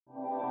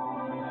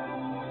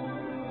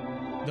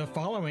The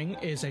following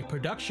is a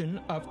production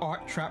of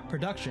Art Trap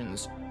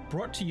Productions,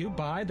 brought to you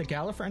by the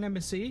Gallifreyan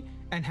Embassy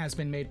and has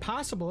been made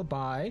possible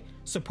by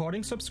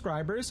supporting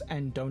subscribers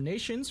and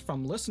donations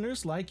from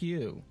listeners like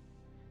you.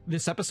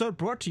 This episode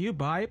brought to you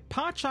by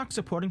Podshock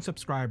supporting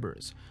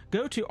subscribers.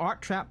 Go to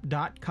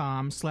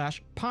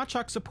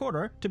arttrap.com/Podshock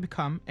supporter to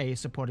become a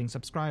supporting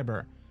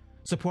subscriber.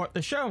 Support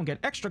the show and get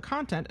extra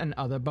content and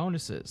other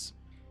bonuses.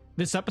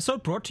 This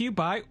episode brought to you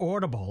by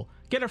Audible.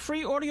 Get a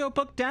free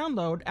audiobook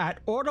download at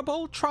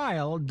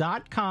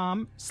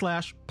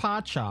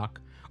audibletrial.com/Podshock.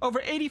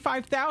 Over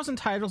 85,000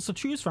 titles to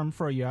choose from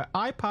for your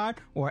iPod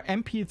or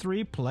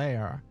MP3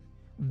 player.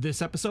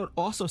 This episode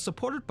also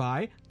supported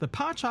by the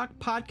Podshock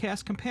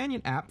Podcast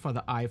Companion app for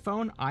the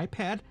iPhone,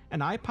 iPad,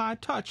 and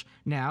iPod Touch,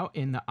 now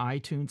in the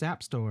iTunes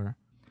App Store.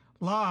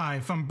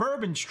 Live from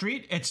Bourbon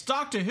Street, it's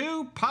Doctor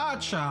Who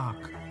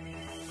Podshock.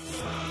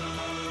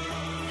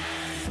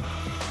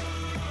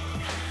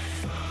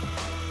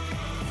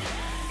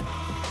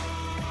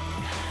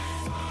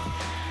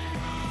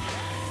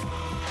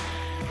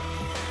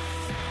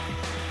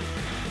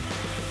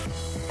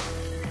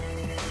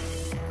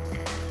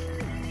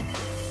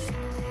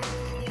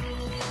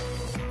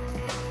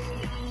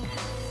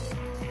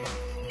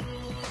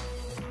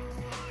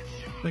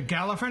 The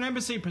Gallifreyan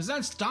Embassy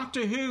presents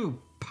Doctor Who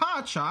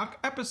Podshock,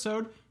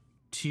 episode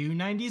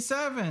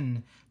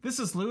 297. This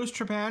is Louis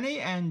Trapani,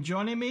 and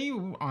joining me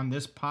on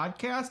this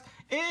podcast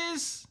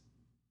is...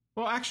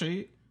 well,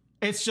 actually,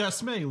 it's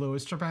just me,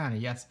 Louis Trapani.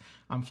 Yes,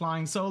 I'm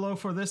flying solo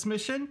for this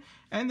mission,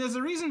 and there's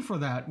a reason for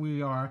that.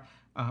 We are...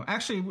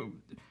 actually,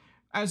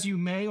 as you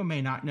may or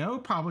may not know,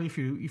 probably if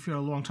you're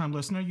a long-time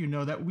listener, you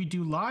know that we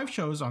do live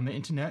shows on the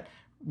internet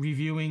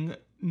reviewing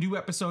new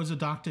episodes of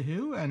Doctor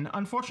Who, and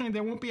unfortunately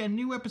there won't be a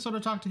new episode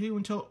of Doctor Who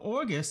until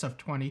August of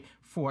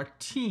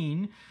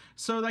 2014,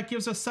 so that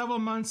gives us several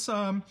months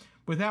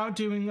without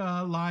doing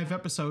live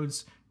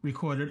episodes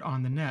recorded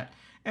on the net.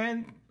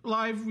 And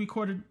live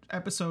recorded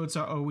episodes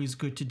are always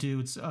good to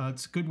do. It's a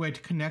good way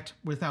to connect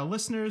with our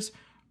listeners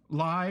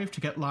live, to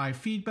get live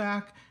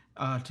feedback,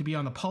 to be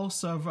on the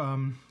pulse of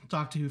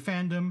Doctor Who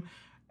fandom,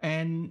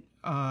 and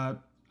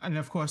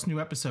of course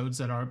new episodes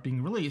that are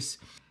being released.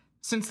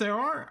 Since there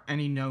are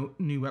any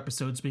new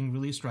episodes being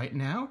released right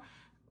now,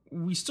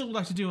 we still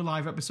like to do a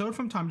live episode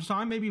from time to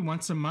time, maybe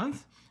once a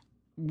month.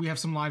 We have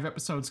some live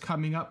episodes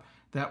coming up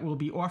that we'll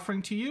be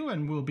offering to you,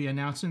 and we'll be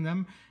announcing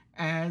them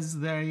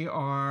as they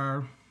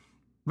are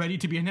ready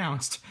to be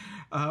announced.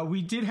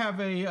 We did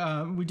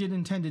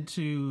intended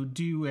to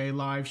do a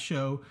live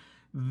show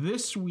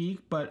this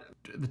week, but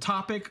the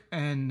topic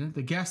and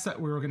the guests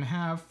that we were going to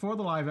have for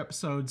the live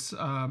episodes,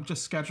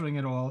 just scheduling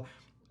it all,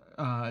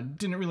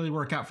 didn't really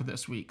work out for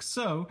this week.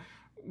 So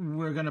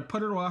we're going to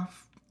put it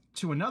off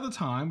to another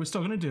time. We're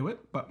still going to do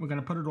it, but we're going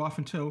to put it off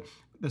until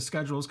the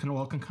schedules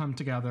can come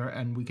together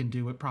and we can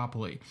do it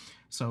properly.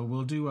 So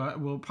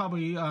we'll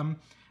probably,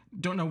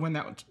 don't know when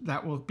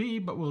that will be,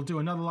 but we'll do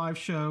another live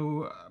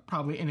show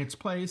probably in its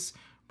place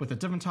with a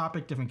different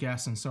topic, different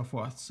guests, and so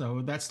forth.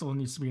 So that still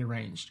needs to be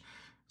arranged.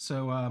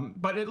 So,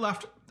 but it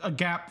left a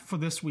gap for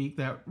this week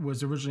that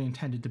was originally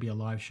intended to be a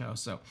live show.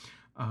 So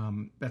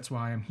that's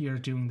why I'm here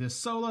doing this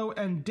solo,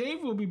 and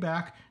Dave will be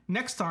back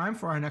next time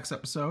for our next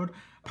episode,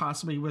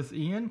 possibly with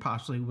Ian,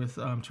 possibly with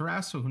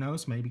Taras, who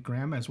knows, maybe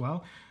Graham as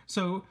well.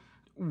 So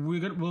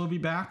we'll be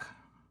back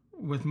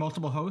with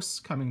multiple hosts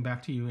coming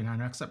back to you in our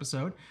next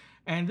episode,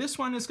 and this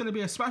one is going to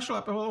be a special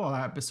episode. Well, all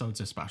episodes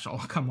are special,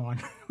 come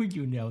on,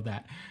 you know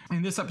that.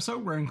 In this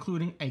episode, we're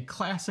including a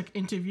classic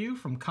interview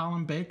from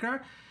Colin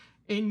Baker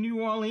in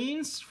New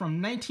Orleans from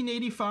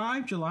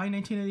 1985, July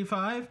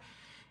 1985,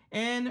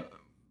 and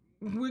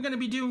we're going to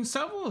be doing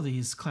several of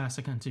these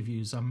classic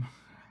interviews. I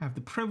have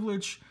the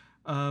privilege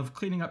of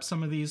cleaning up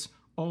some of these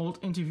old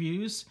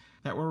interviews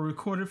that were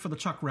recorded for the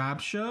Chuck Rabb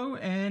Show,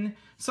 and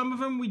some of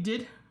them we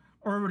did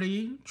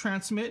already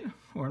transmit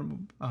or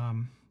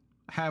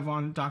have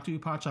on Doctor Who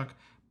Podshock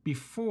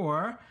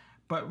before,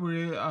 but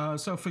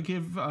so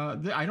forgive.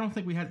 I don't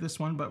think we had this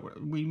one,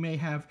 but we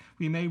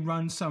may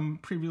run some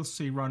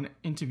previously run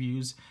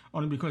interviews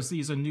only because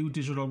these are new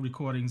digital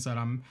recordings that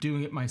I'm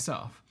doing it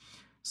myself.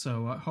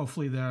 So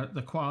hopefully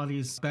the quality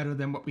is better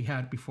than what we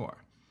had before.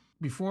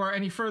 Before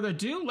any further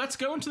ado, let's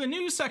go into the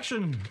news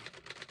section.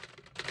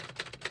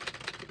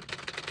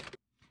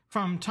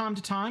 From time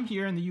to time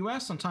here in the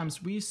U.S.,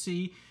 sometimes we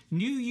see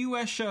new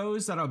U.S.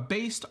 shows that are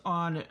based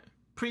on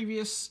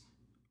previous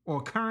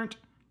or current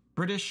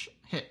British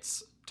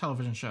hits,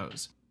 television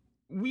shows.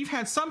 We've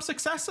had some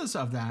successes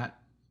of that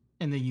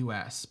in the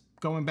U.S.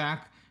 Going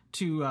back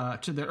to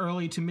the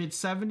early to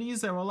mid-'70s,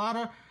 there were a lot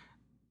of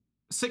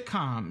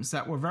sitcoms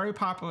that were very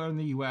popular in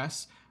the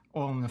U.S.,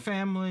 All in the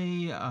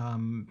Family,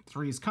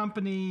 Three's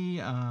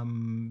Company,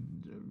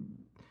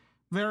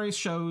 various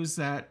shows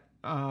that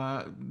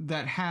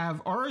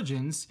have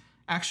origins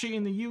actually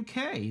in the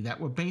UK that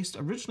were based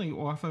originally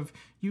off of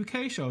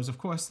UK shows. Of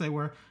course, they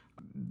were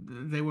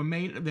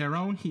made their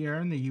own here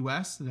in the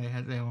U.S. They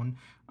had their own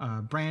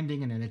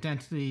branding and an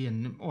identity,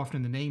 and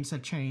often the names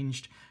had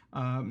changed.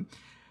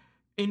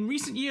 In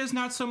recent years,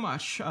 not so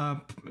much.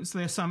 So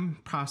there's some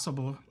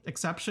possible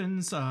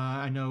exceptions.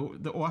 I know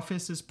The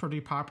Office is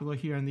pretty popular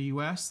here in the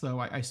U.S., though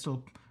I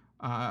still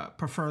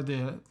prefer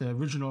the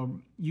original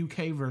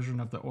UK version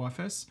of The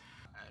Office.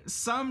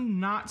 Some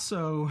not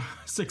so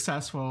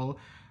successful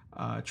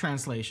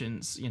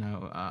translations.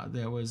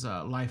 There was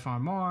Life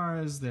on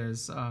Mars.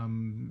 There's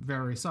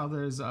various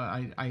others.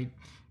 I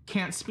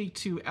can't speak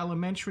to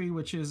Elementary,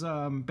 which is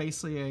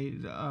basically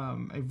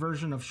a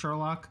version of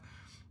Sherlock,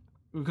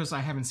 because I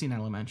haven't seen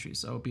Elementary,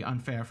 so it would be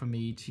unfair for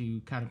me to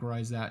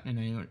categorize that in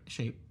any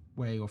shape,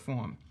 way, or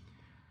form.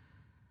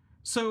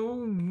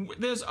 So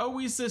there's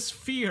always this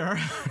fear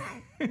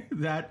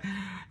that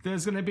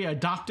there's going to be a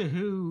Doctor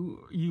Who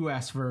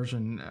US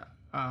version,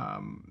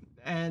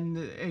 and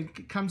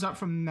it comes up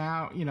from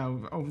now,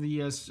 over the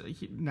years,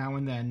 now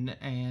and then,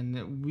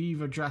 and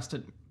we've addressed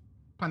it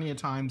plenty of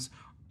times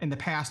in the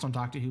past on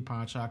Doctor Who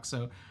Podshock.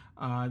 So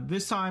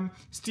this time,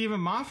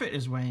 Stephen Moffat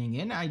is weighing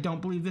in. I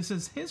don't believe this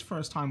is his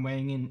first time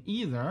weighing in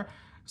either.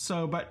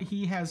 But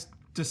he has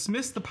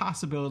dismissed the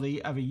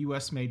possibility of a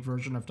US-made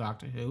version of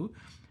Doctor Who.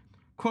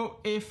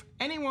 Quote, "If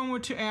anyone were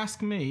to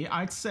ask me,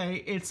 I'd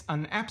say it's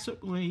an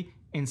absolutely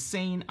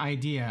insane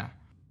idea.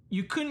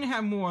 You couldn't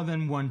have more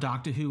than one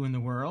Doctor Who in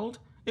the world.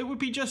 It would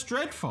be just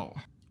dreadful."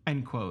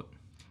 End quote.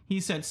 He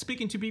said,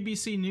 speaking to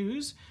BBC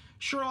News,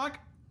 "Sherlock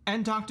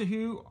and Doctor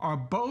Who are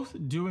both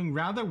doing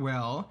rather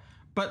well,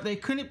 but they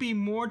couldn't be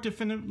more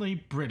definitively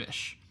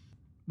British.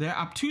 They're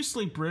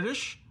obtusely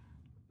British.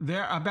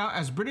 They're about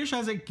as British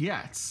as it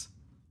gets."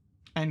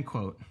 End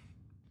quote.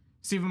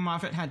 Stephen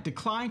Moffat had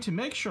declined to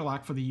make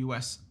Sherlock for the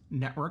US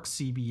network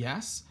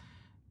CBS,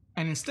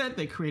 and instead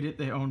they created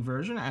their own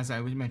version, as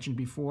I mentioned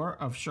before,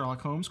 of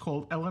Sherlock Holmes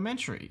called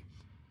Elementary.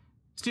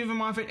 Stephen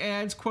Moffat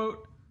adds,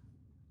 quote,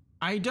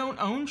 "I don't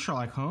own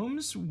Sherlock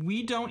Holmes.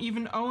 We don't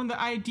even own the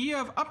idea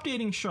of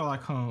updating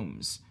Sherlock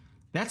Holmes.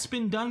 That's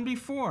been done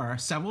before,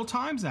 several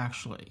times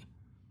actually.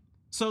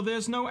 So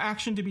there's no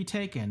action to be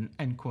taken,"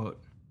 end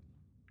quote.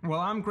 Well,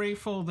 I'm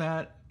grateful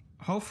that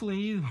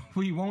hopefully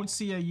we won't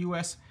see a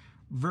US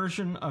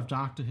version of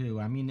Doctor Who.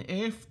 I mean,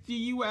 if the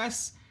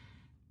US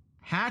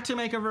had to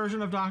make a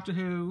version of Doctor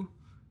Who,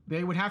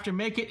 they would have to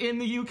make it in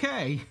the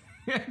UK.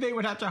 They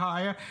would have to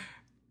hire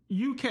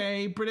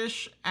UK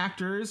British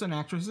actors and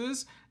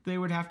actresses. They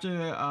would have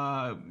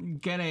to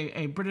get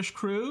a British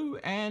crew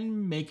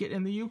and make it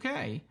in the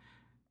UK.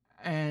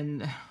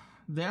 And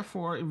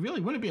therefore, it really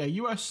wouldn't be a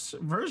US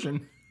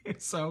version.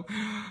 So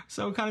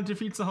it kind of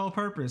defeats the whole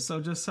purpose. So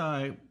just,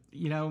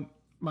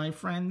 my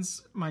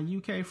friends, my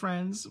UK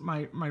friends,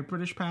 my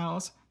British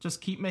pals,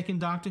 just keep making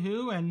Doctor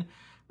Who and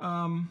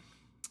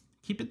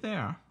keep it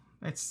there.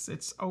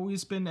 It's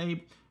always been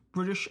a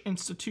British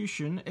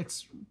institution.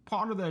 It's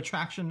part of the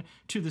attraction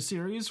to the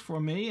series for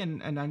me,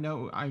 and I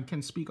know I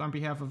can speak on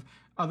behalf of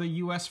other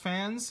US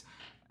fans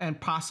and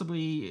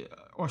possibly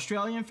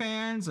Australian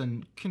fans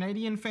and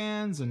Canadian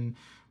fans and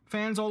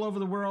fans all over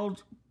the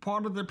world.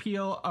 Part of the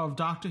appeal of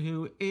Doctor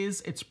Who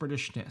is its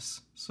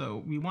Britishness. So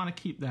we want to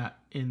keep that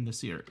in the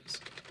series.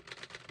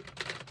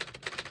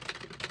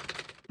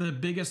 The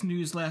biggest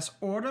news last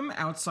autumn,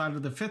 outside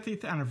of the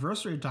 50th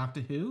anniversary of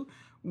Doctor Who,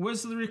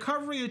 was the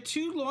recovery of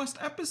two lost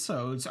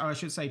episodes, or I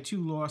should say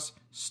two lost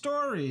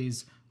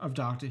stories of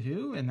Doctor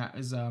Who, and that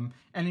is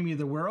Enemy of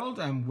the World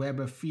and Web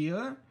of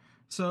Fear.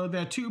 So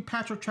they're two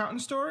Patrick Troughton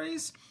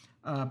stories,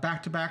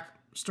 back-to-back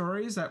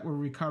stories that were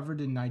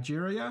recovered in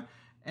Nigeria.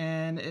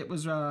 And it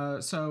was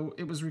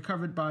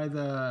recovered by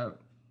the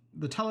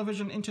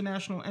Television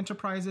International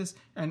Enterprises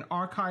and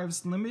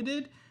Archives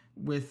Limited,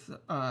 with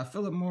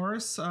Philip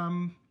Morris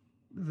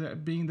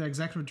being the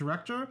executive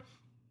director,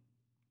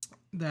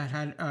 that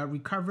had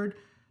recovered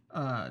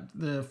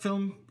the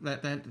film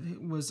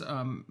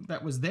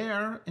that was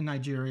there in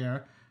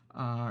Nigeria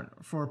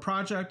for a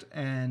project,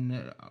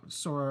 and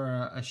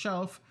saw a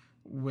shelf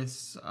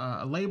with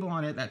a label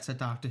on it that said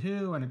Doctor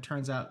Who, and it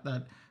turns out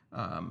that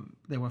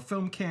there were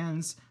film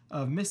cans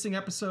of missing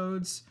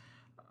episodes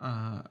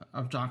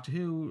of Doctor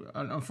Who.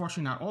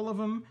 Unfortunately, not all of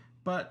them,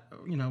 but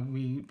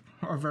we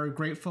are very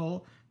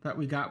grateful that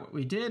we got what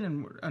we did,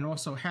 and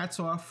also hats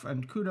off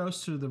and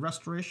kudos to the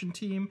restoration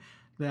team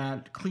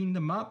that cleaned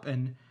them up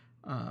and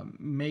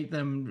made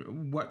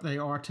them what they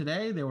are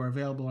today. They were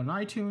available on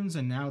iTunes,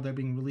 and now they're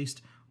being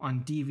released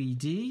on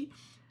DVD.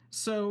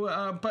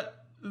 So,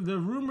 but the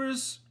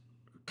rumors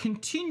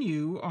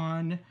continue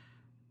on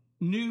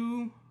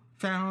new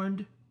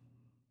found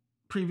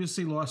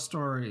previously lost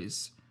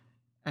stories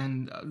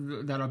and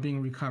that are being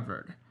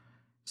recovered.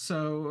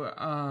 So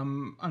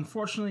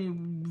unfortunately,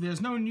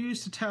 there's no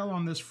news to tell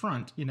on this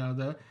front.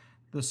 The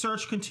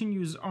search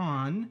continues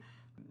on.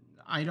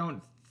 I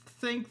don't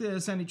think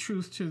there's any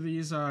truth to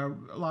these a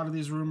lot of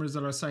these rumors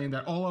that are saying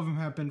that all of them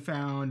have been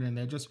found and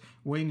they're just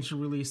waiting to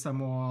release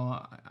them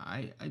all.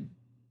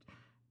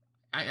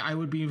 I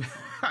would be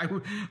I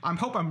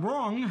hope I'm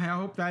wrong. I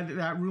hope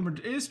that rumor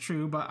is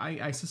true, but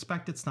I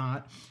suspect it's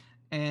not.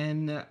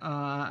 And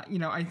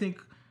I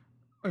think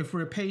if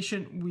we're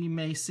patient, we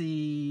may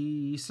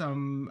see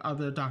some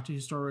other Doctor Who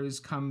stories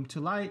come to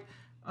light.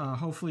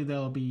 Hopefully,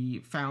 they'll be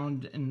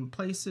found in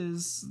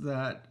places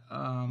that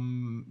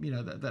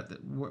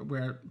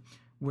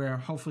where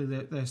hopefully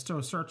they're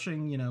still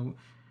searching.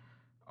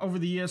 Over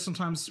the years,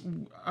 sometimes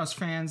us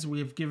fans, we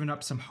have given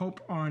up some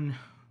hope on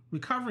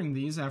recovering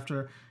these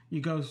after you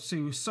go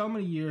through so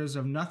many years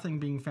of nothing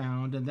being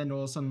found, and then all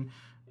of a sudden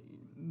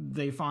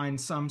they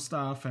find some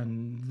stuff,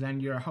 and then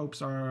your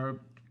hopes are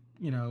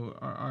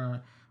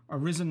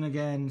risen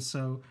again.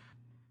 So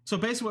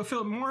basically what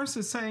Philip Morris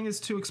is saying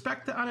is to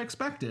expect the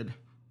unexpected,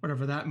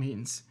 whatever that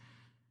means.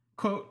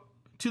 Quote,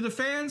 "To the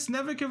fans,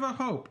 never give up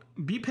hope.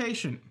 Be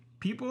patient.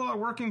 People are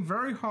working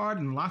very hard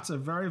in lots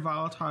of very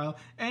volatile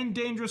and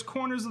dangerous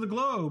corners of the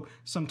globe,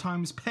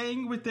 sometimes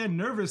paying with their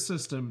nervous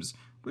systems,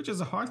 which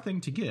is a hard thing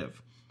to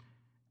give.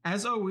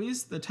 As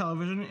always, the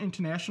Television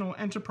International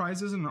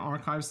Enterprises and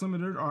Archives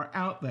Limited are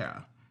out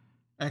there.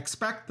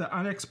 Expect the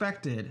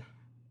unexpected."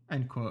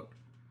 End quote.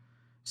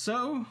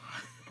 So,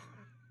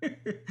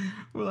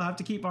 we'll have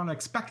to keep on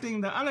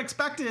expecting the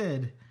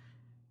unexpected.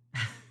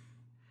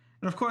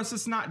 And of course,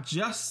 it's not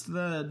just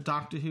the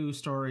Doctor Who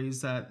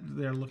stories that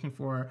they're looking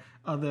for.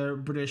 Other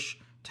British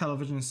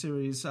television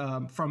series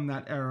from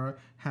that era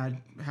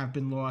have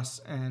been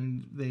lost,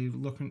 and they're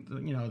looking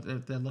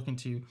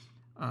to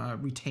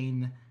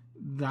retain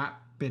that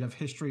bit of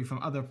history from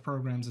other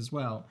programs as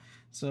well.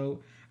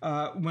 So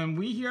when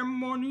we hear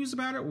more news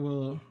about it,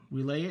 we'll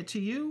relay it to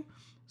you.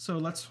 So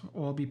let's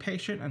all be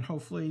patient, and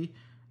hopefully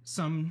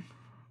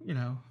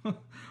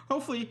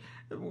hopefully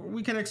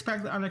we can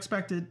expect the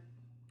unexpected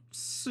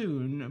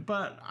soon,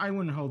 but I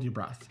wouldn't hold your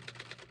breath.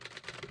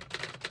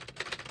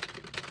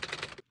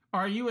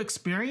 Are you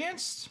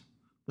experienced?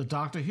 The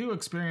Doctor Who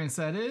experience,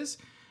 that is.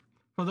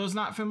 For those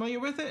not familiar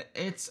with it,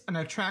 it's an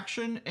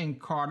attraction in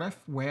Cardiff,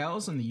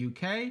 Wales, in the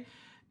UK,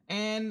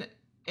 and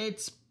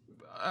it's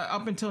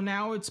up until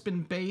now it's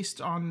been based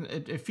on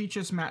it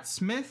features Matt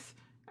Smith,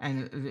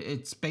 and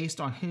it's based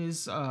on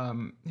his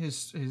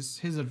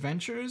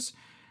adventures.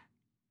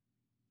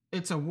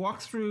 It's a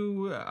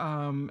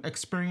walkthrough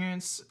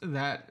experience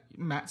that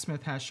Matt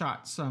Smith has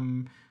shot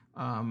some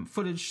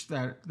footage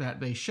that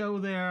they show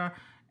there.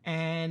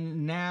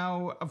 And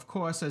now, of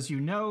course, as you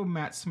know,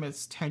 Matt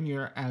Smith's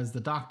tenure as the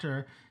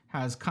Doctor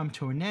has come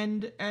to an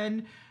end,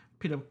 and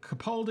Peter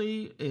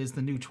Capaldi is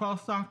the new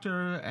 12th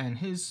Doctor, and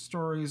his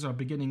stories are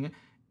beginning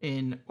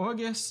in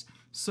August.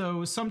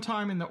 So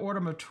sometime in the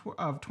autumn of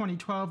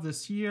 2012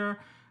 this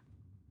year,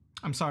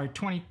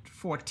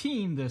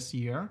 2014 this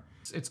year,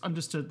 it's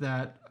understood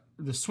that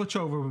the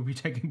switchover will be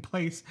taking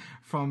place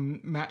from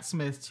Matt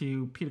Smith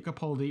to Peter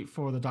Capaldi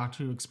for the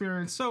Doctor Who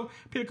experience. So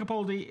Peter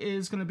Capaldi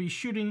is going to be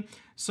shooting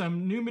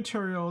some new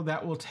material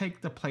that will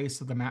take the place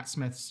of the Matt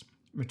Smith's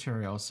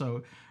material.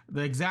 So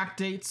the exact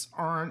dates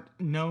aren't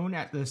known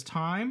at this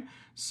time.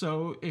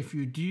 So if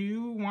you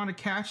do want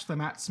to catch the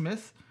Matt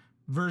Smith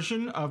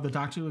version of the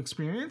Doctor Who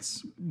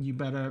experience, you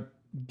better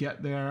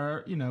get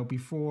there,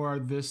 before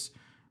this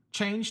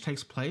change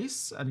takes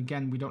place. And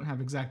again, we don't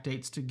have exact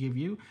dates to give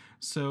you.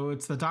 So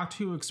it's the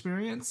Doctor Who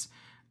experience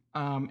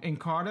in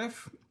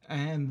Cardiff.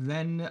 And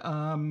then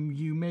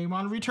you may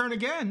want to return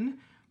again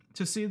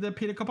to see the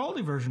Peter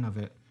Capaldi version of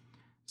it.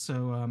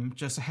 So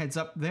just a heads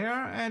up there.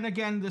 And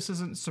again, this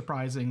isn't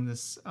surprising.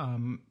 This,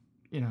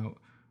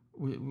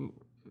 we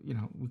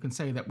can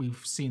say that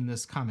we've seen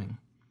this coming.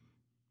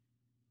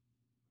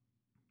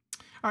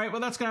 All right,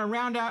 well, that's going to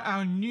round out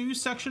our news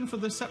section for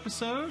this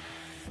episode.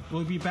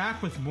 We'll be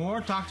back with more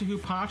Doctor Who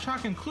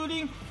Podshock,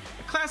 including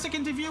a classic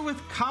interview with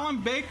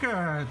Colin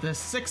Baker, the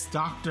Sixth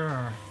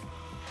Doctor.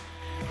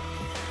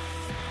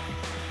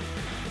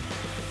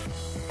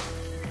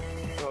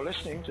 You're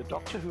listening to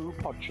Doctor Who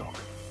Podshock.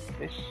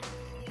 This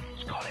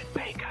is Colin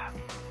Baker.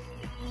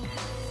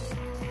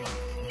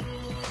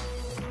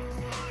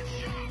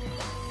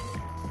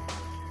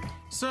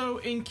 So,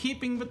 in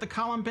keeping with the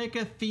Colin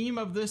Baker theme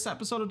of this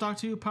episode of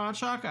Doctor Who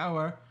Podshock,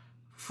 our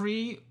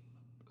free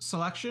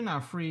selection,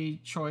 our free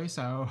choice,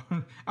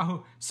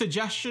 our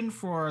suggestion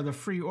for the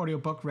free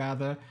audiobook,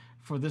 rather,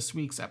 for this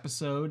week's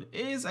episode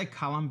is a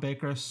Colin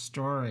Baker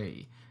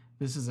story.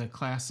 This is a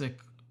classic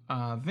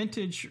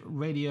vintage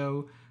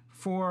radio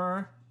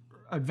for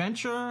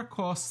adventure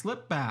called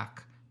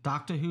Slipback,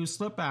 Doctor Who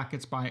Slipback.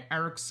 It's by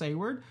Eric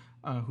Sayward,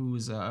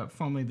 who's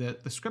formerly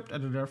the script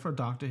editor for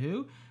Doctor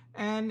Who,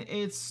 and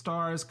it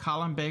stars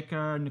Colin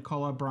Baker,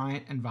 Nicola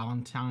Bryant, and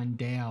Valentine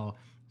Dale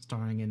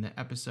starring in the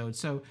episode.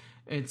 So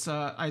it's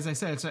as I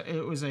said,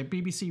 it was a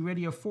BBC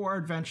Radio 4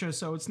 adventure,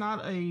 so it's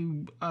not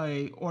a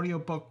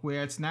audiobook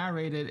where it's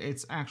narrated.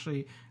 It's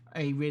actually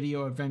a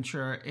radio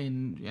adventure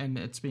and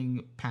it's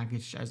being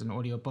packaged as an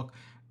audiobook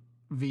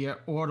via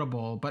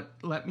Audible. But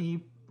let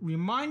me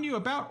remind you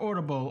about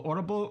Audible.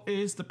 Audible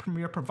is the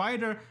premier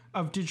provider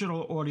of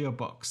digital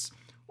audiobooks.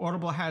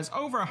 Audible has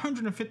over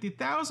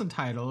 150,000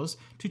 titles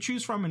to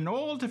choose from in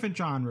all different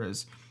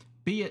genres,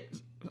 be it,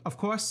 of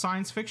course,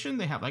 science fiction.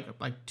 They have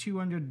like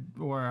 200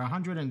 or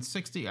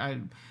 160.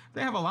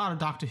 They have a lot of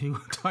Doctor Who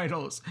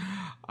titles,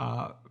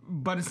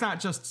 but it's not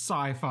just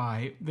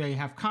sci-fi. They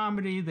have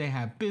comedy, they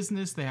have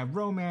business, they have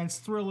romance,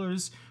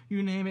 thrillers,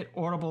 you name it,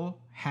 Audible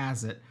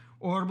has it.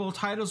 Audible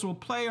titles will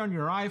play on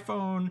your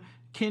iPhone,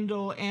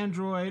 Kindle,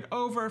 Android,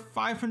 over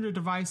 500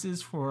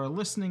 devices for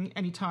listening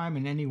anytime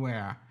and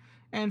anywhere.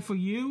 And for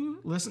you,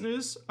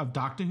 listeners of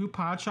Doctor Who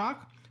Podshock,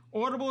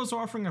 Audible is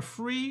offering a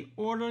free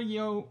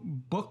audio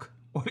book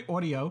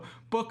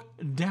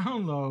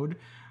download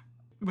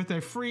with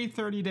a free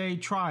 30-day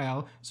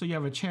trial, so you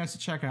have a chance to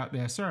check out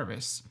their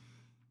service.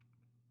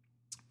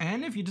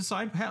 And if you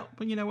decide, hell,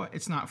 but you know what,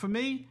 it's not for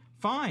me,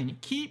 fine,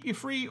 keep your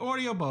free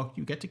audiobook.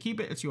 You get to keep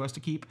it. It's yours to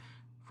keep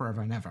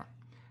forever and ever.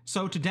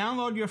 So to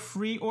download your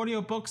free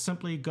audiobook,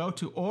 simply go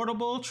to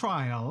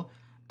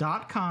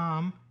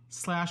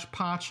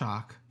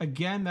audibletrial.com/Podshock.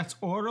 Again, that's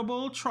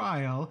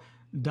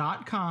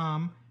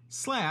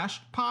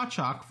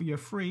audibletrial.com/Podshock for your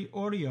free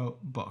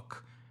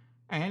audiobook.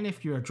 And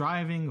if you're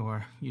driving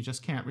or you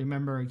just can't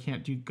remember, you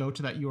can't go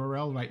to that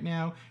URL right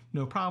now,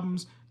 no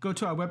problems. Go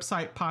to our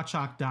website,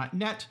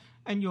 podshock.net,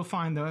 and you'll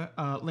find the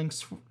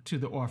links to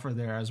the offer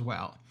there as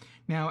well.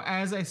 Now,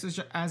 as I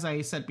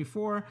said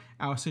before,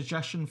 our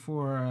suggestion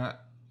for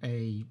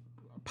a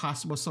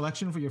possible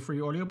selection for your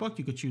free audiobook,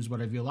 you could choose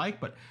whatever you like,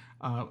 but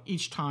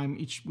each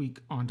week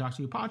on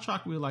Doctor Who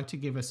Podshock, we like to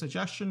give a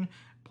suggestion,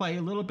 play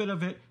a little bit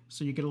of it,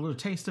 so you get a little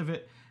taste of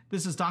it.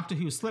 This is Doctor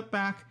Who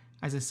Slipback.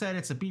 As I said,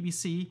 it's a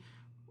BBC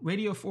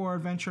Radio 4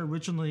 adventure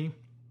originally,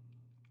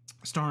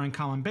 starring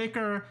Colin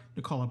Baker,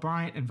 Nicola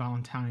Bryant, and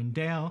Valentine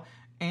Dale,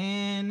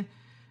 and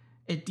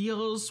it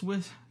deals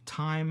with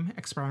time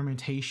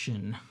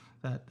experimentation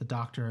that the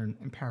Doctor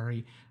and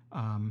Perry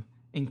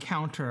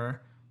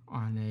encounter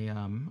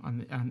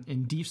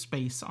in deep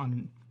space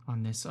on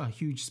this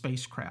huge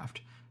spacecraft.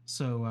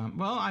 So,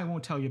 well, I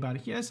won't tell you about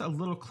it. Here's a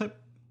little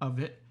clip of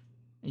it,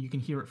 and you can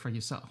hear it for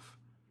yourself.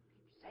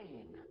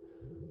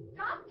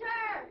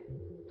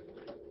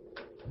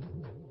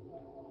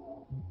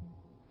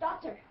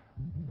 Doctor,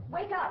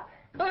 wake up.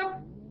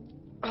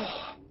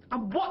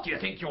 And what do you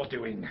think you're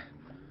doing?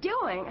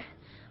 Doing?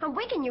 I'm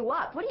waking you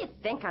up. What do you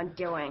think I'm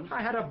doing?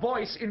 I had a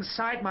voice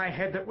inside my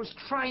head that was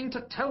trying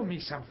to tell me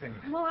something.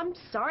 Well, I'm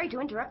sorry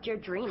to interrupt your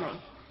dreaming.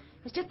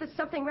 It's just that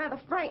something rather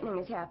frightening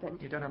has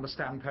happened. You don't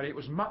understand, Perry. It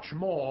was much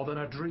more than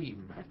a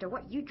dream. After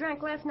what you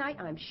drank last night,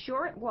 I'm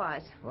sure it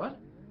was. What?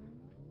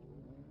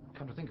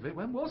 Come to think of it,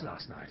 when was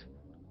last night?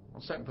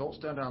 On second thoughts,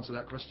 don't answer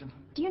that question.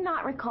 Do you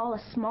not recall a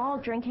small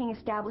drinking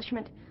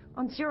establishment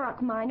on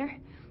Zurich Minor,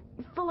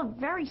 full of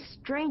very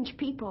strange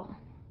people?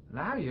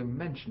 Now you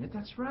mention it,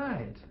 that's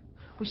right.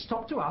 We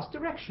stopped to ask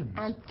directions.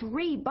 And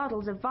 3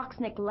 bottles of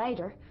Voxnick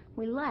later,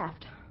 we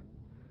left.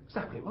 Is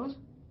that what it was?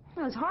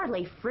 It was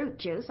hardly fruit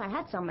juice. I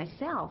had some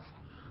myself.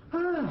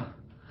 Ah,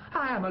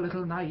 I am a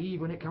little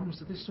naive when it comes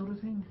to this sort of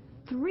thing.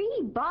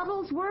 3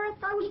 bottles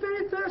worth? I was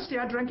very thirsty.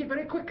 I drank it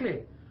very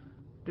quickly.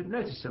 Didn't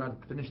notice till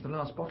I'd finished the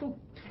last bottle.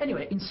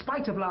 Anyway, in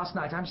spite of last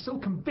night, I'm still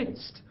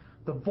convinced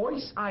the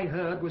voice I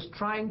heard was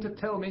trying to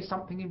tell me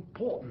something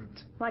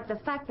important. Like the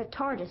fact that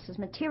TARDIS has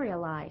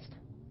materialized.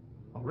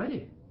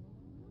 Already?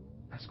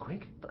 That's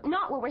quick. But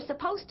not where we're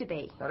supposed to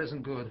be. That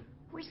isn't good.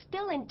 We're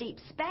still in deep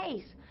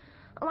space,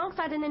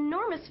 alongside an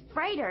enormous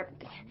freighter.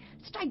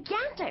 It's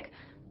gigantic.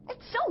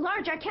 It's so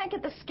large I can't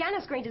get the scanner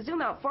screen to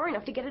zoom out far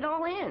enough to get it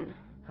all in.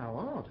 How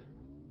odd.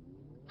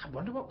 I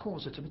wonder what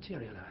caused her to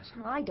materialize.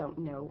 I don't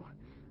know,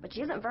 but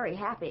she isn't very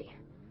happy.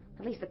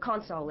 At least the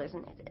console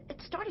isn't.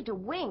 It started to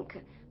wink,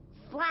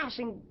 flash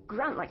and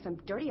grunt like some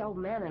dirty old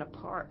man in a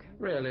park.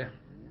 Really?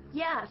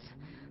 Yes.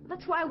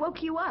 That's why I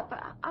woke you up.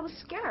 I was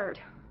scared.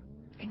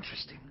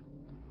 Interesting.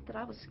 That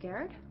I was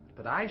scared?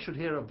 But I should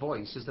hear a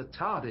voice as the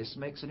TARDIS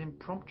makes an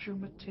impromptu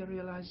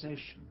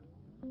materialization.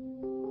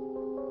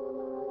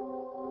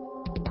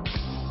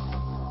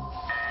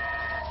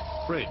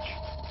 Bridge.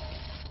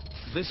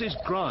 This is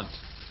Grant.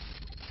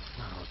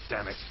 Oh,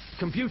 damn it.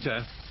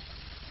 Computer.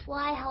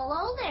 Why,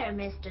 hello there,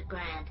 Mr.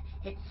 Grant.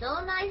 It's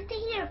so nice to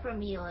hear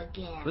from you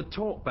again. The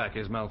talkback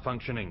is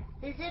malfunctioning.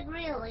 Is it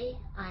really?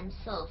 I'm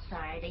so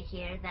sorry to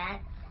hear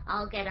that.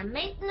 I'll get a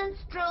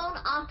maintenance drone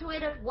onto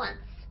it at once.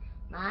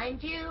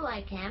 Mind you,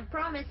 I can't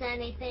promise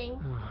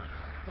anything.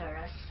 There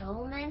are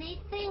so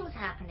many things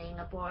happening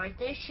aboard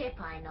this ship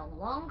I no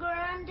longer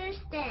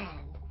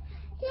understand.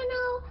 You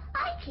know,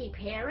 I keep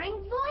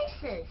hearing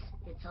voices.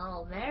 It's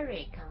all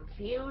very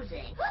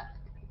confusing.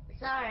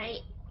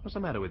 Sorry. What's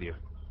the matter with you?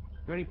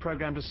 You're only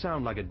programmed to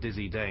sound like a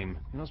dizzy dame.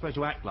 You're not supposed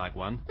to act like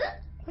one.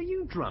 Are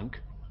you drunk?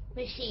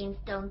 Machines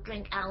don't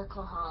drink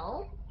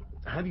alcohol.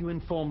 Have you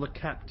informed the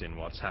captain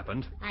what's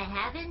happened? I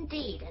have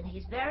indeed, and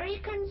he's very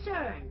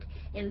concerned.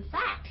 In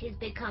fact, he's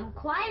become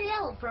quite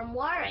ill from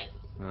worry.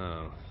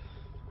 Oh.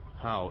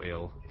 How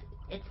ill?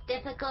 It's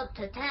difficult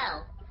to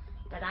tell,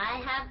 but I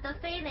have the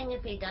feeling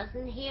if he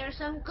doesn't hear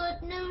some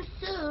good news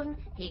soon,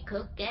 he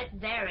could get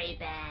very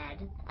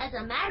bad. As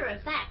a matter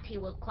of fact, he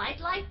would quite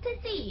like to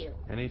see you.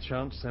 Any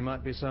chance there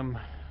might be some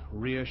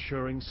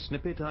reassuring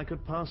snippet I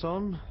could pass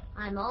on?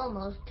 I'm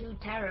almost too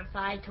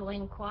terrified to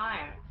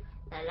inquire.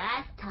 The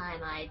last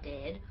time I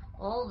did,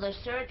 all the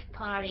search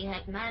party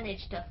had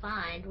managed to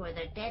find were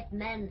the dead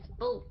men's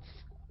boots.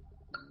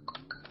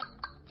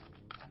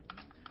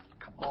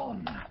 Come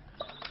on.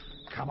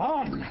 Come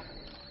on.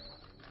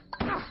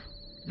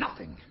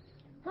 Nothing.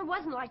 It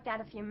wasn't like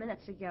that a few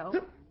minutes ago.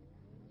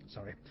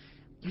 Sorry.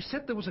 You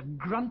said there was a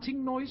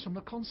grunting noise from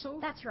the console?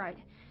 That's right.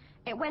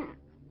 It went...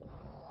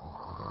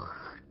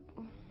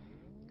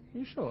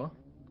 You sure?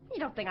 You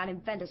don't think I'd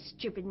invent a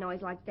stupid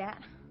noise like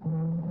that?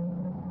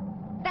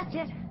 That's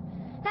it.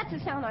 That's the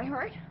sound I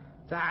heard.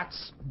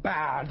 That's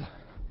bad.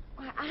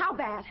 How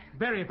bad?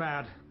 Very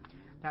bad.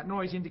 That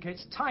noise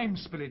indicates time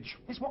spillage.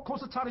 It's what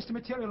caused the TARDIS to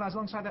materialize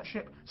alongside that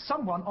ship.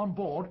 Someone on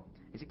board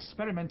is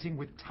experimenting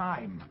with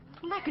time.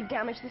 That could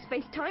damage the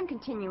space-time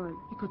continuum.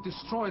 It could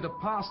destroy the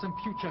past and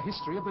future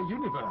history of the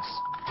universe.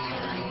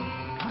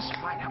 Let's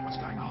find out what's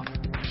going on.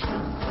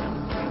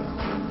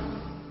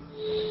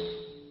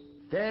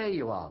 There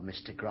you are,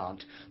 Mr.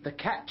 Grant. The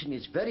captain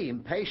is very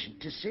impatient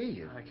to see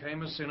you. I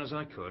came as soon as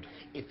I could.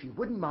 If you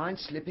wouldn't mind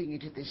slipping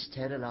into this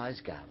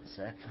sterilized gown,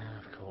 sir.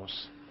 Of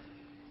course.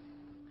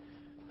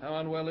 How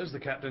unwell is the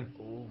captain?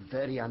 Oh,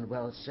 very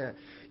unwell, sir.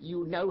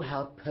 You know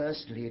how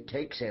personally it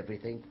takes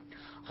everything.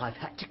 I've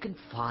had to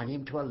confine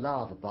him to a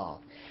lava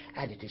bath,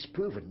 and it has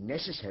proven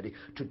necessary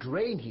to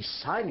drain his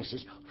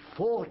sinuses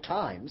 4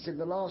 times in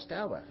the last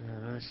hour.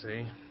 I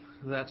see.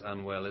 That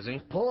unwell, is he?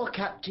 Poor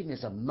captain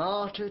is a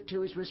martyr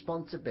to his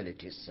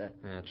responsibilities, sir.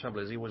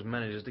 Trouble is, he always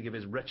manages to give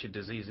his wretched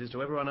diseases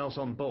to everyone else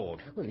on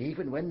board. Well,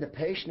 even when the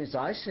patient is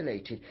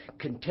isolated,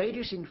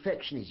 contagious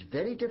infection is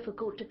very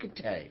difficult to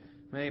contain.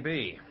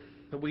 Maybe.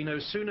 But we no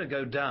sooner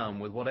go down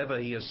with whatever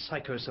he has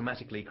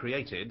psychosomatically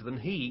created than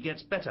he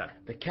gets better.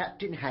 The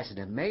captain has an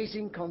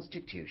amazing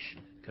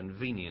constitution.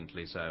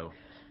 Conveniently so.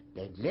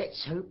 Then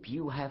let's hope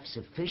you have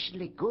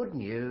sufficiently good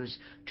news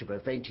to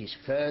prevent his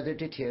further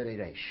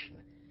deterioration.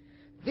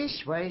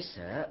 This way,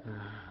 sir.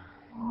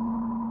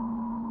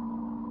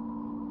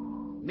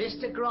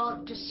 Mr.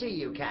 Grant to see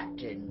you,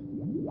 Captain.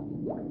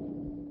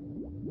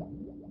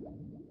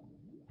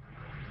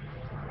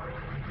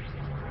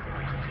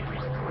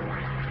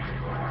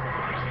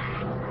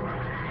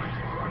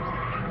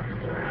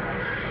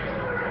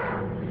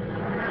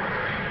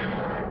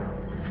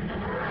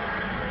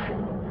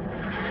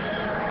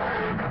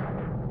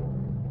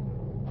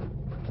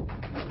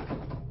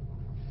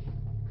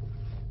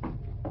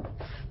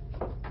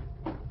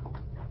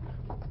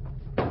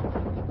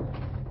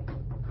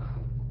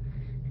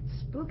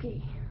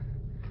 Spooky.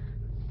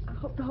 I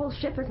hope the whole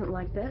ship isn't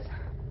like this.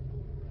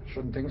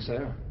 Shouldn't think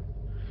so.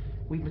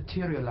 We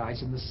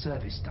materialize in the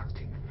service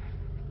ducting.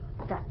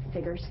 That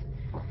figures.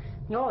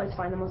 You always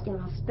find the most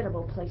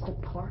inhospitable place to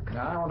park.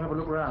 Now, I want to have a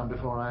look around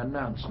before I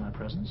announce my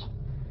presence.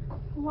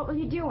 What will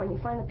you do when you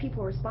find the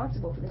people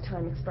responsible for the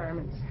time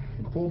experiments?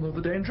 Inform them of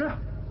the danger.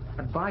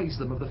 Advise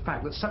them of the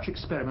fact that such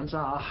experiments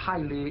are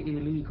highly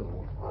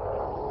illegal.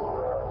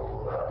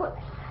 What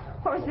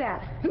was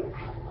that?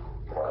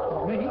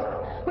 Not me.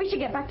 We should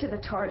get back to the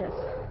TARDIS.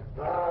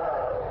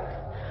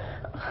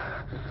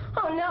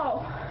 Oh,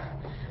 no.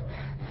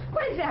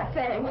 What is that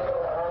thing?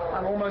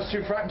 I'm almost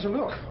too frightened to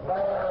look.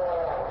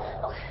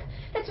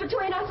 It's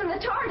between us and the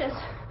TARDIS.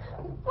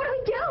 What do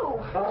we do?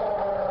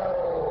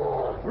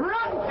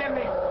 Run,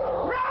 Finley!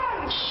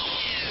 Run!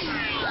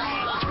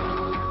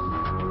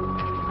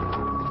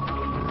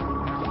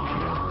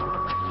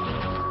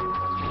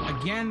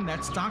 Again,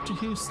 that's Doctor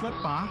Who slip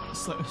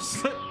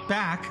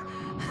back.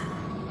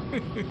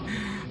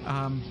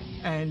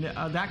 And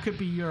that could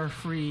be your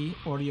free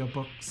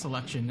audiobook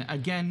selection.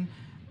 Again,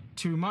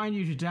 to remind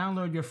you to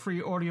download your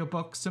free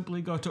audiobook,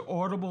 simply go to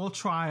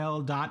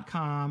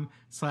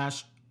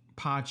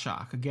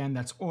audibletrial.com/Podshock. Again,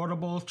 that's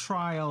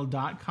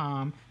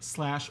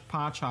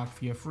audibletrial.com/Podshock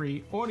for your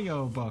free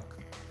audiobook.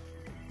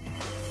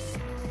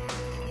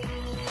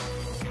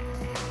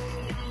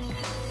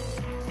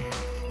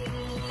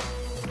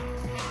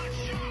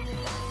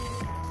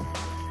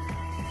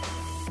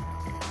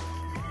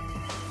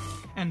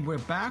 And we're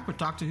back with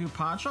Doctor Who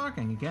Podshock,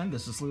 and again,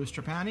 this is Louis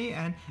Trapani,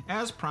 and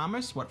as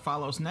promised, what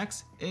follows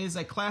next is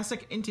a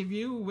classic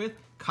interview with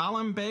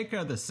Colin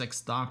Baker, the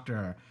Sixth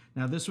Doctor.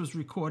 Now, this was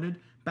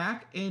recorded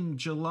back in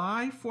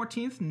July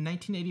 14th,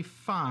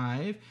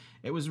 1985.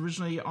 It was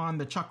originally on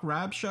the Chuck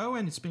Rabb Show,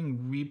 and it's being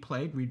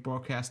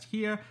rebroadcast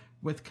here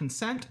with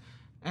consent.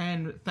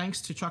 And thanks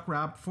to Chuck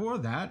Rabb for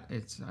that.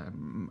 It's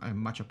I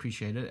much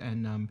appreciate it.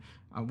 And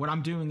what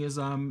I'm doing is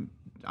I'm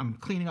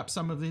cleaning up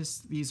some of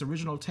these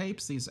original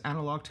tapes, these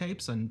analog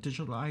tapes, and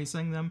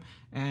digitalizing them,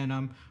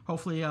 and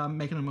hopefully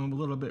making them a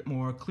little bit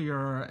more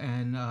clearer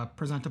and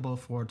presentable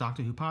for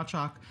Doctor Who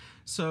Podshock.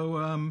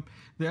 So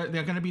there are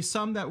going to be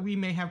some that we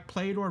may have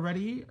played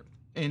already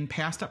in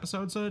past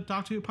episodes of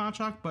Doctor Who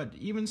Podshock, but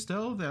even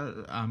still,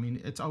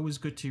 it's always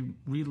good to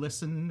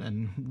re-listen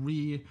and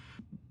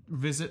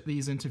revisit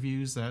these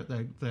interviews.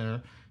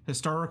 They're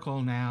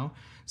historical now.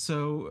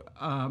 So,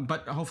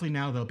 but hopefully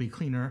now they'll be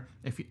cleaner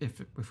if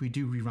we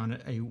do rerun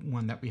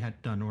one that we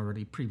had done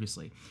already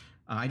previously.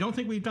 I don't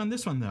think we've done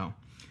this one though.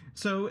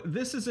 So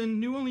this is in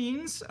New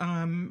Orleans.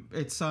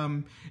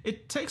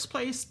 It takes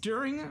place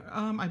during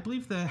I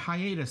believe the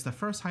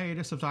first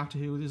hiatus of Doctor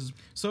Who.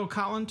 So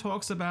Colin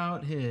talks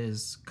about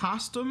his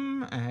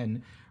costume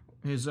and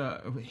his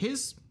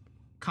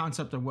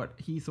concept of what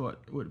he thought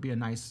would be a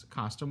nice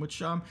costume,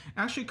 which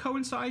actually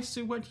coincides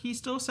to what he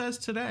still says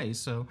today.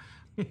 So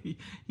he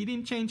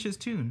didn't change his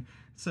tune.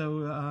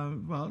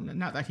 So, well,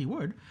 not that he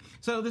would.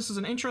 So this is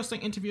an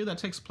interesting interview that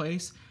takes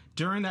place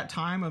during that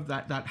time of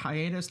that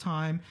hiatus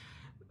time.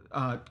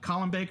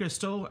 Colin Baker is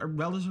still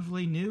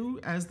relatively new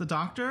as the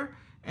Doctor.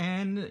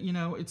 And, you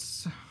know,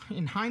 it's,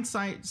 in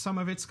hindsight, some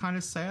of it's kind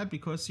of sad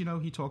because, you know,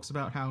 he talks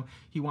about how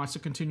he wants to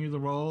continue the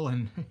role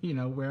and, you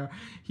know, where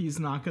he's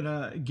not going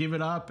to give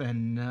it up.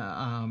 And,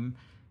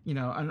 you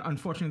know,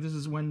 unfortunately, this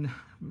is when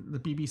the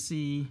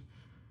BBC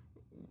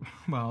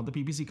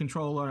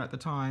controller at the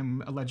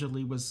time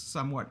allegedly was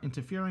somewhat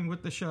interfering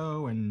with the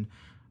show and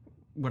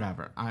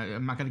whatever.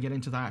 I'm not going to get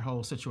into that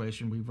whole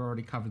situation. We've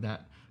already covered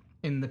that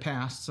in the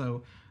past.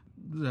 So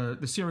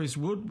the series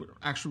would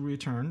actually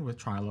return with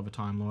Trial of a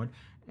Time Lord.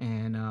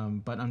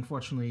 And but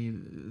unfortunately,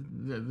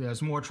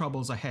 there's more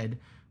troubles ahead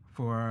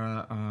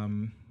for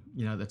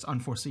you know, that's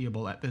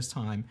unforeseeable at this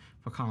time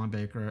for Colin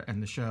Baker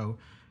and the show.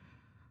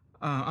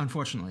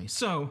 Unfortunately,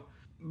 so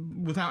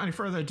without any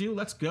further ado,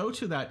 let's go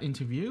to that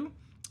interview.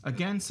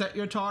 Again, set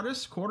your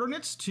TARDIS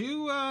coordinates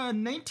to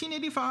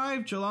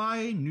 1985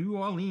 July, New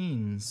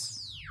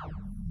Orleans.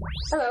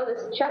 Hello,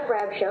 this is Chuck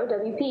Rabshow,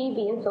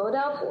 WPEB in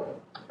Philadelphia.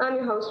 I'm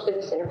your host for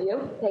this interview,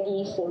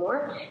 Peggy E.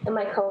 Seymour, and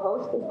my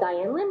co-host is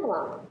Diane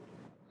Lindblom.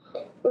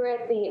 We're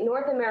at the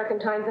North American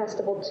Time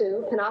Festival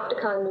 2,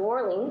 Panopticon, New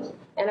Orleans,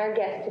 and our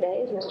guest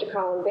today is Mr.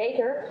 Colin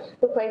Baker,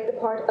 who plays the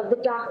part of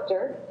the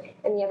Doctor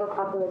in the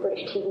ever-popular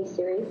British TV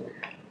series,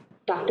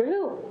 Doctor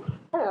Who.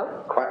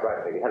 Hello. Quite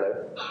right, Peggy.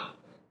 Hello.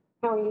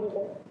 How are you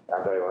today?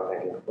 I'm very well,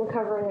 thank you.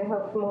 Recovering, I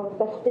hope, from all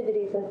the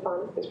festivities and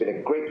fun. It's been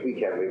a great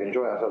weekend. We've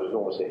enjoyed ourselves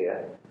enormously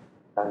here.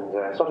 And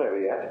it's not over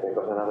yet. We've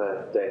got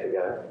another day to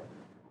go.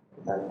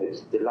 And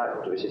it's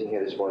delightful to be sitting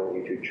here this morning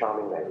with you two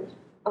charming ladies.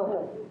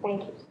 Oh,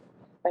 thank you.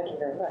 Thank you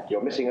very much.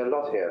 You're missing a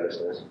lot here,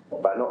 listeners,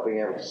 by not being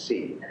able to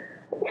see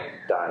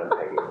Diane and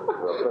Peggy.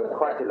 You're both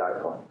quite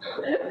delightful.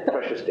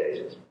 Precious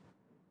daisies.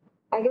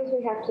 I guess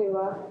we have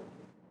to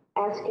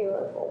ask you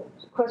a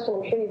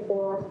question I'm sure you've been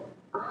asked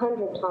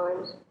 100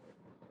 times.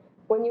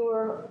 When you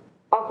were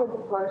offered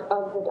the part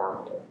of the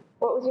Doctor,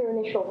 what was your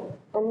initial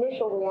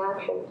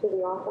reaction to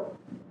the offer?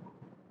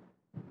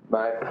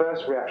 My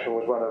first reaction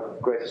was one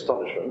of great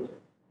astonishment,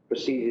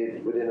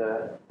 preceded within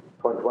a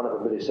 0.1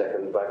 of a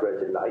millisecond by great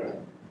delight,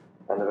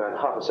 and about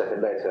half a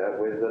second later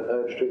with an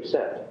urge to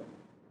accept.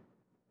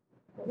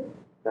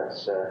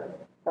 That's,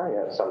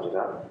 that sums it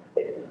up.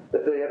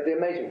 The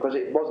amazing, because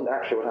it wasn't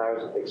actually what I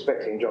was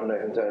expecting John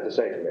Nathan Turner to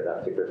say to me at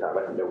that particular time.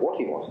 I didn't know what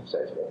he wanted to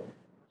say to me.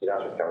 He'd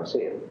asked me to come and see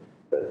him.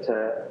 But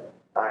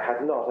I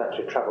had not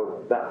actually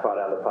travelled that far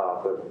down the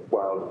path of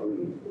wild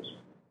dreams.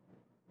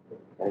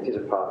 And it is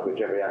a part which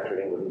every actor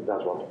in England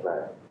does want to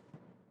play.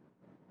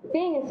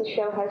 Being as the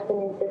show has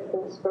been in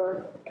existence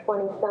for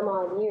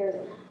 20-some-odd years,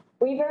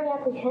 were you very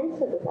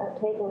apprehensive about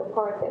taking a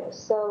part that was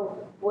so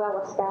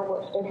well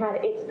established and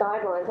had its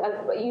guidelines?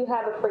 You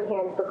have a free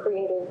hand for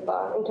creative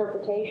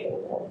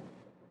interpretation,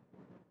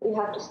 but you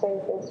have to stay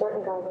within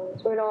certain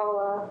guidelines. Were you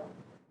all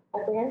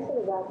apprehensive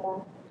about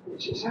that?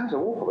 It sounds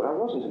awful, but I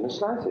wasn't in the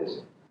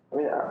slightest. I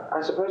mean,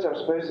 I suppose I'm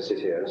supposed to sit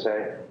here and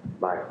say,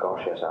 my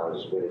gosh, yes, I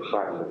was really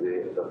frightened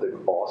of the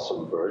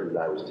awesome burden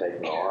I was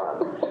taking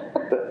on.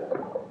 But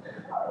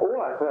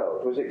all I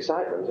felt was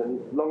excitement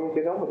and longing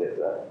to get on with it.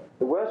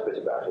 The worst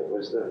bit about it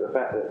was the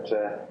fact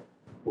that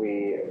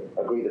we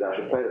agreed that I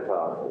should play the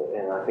part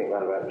in, I think,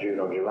 around about June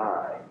or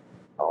July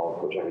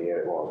of whichever year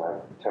it was. I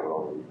have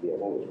several years,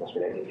 I think it must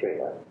have been 83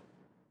 now.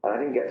 And I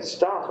didn't get to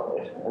start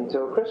on it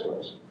until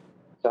Christmas.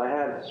 So I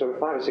had sort of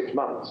 5 or 6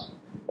 months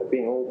of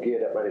being all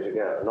geared up, ready to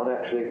go, not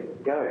actually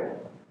going.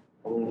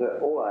 And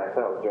all I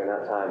felt during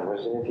that time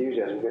was an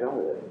enthusiasm to get on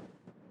with it.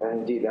 And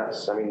indeed,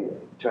 that's, I mean,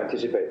 to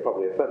anticipate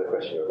probably a further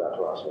question you're about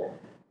to ask me,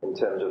 in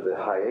terms of the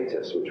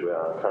hiatus which we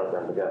are currently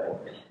undergoing,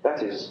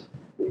 that is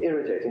the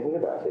irritating thing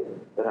about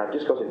it, that I've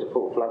just got into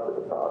full flood with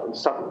the part, and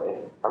suddenly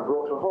I'm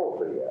brought to a halt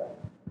for a year.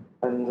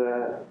 And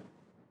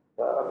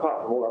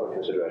apart from all other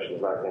considerations,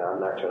 like, you know,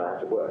 I'm an actor and I have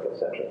to work,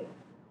 etc.,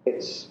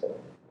 it's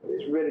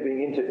really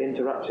being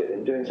interrupted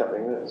in doing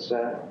something that's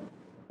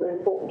very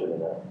important to me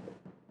now.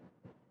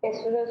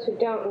 Yes, for those who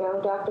don't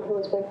know, Doctor Who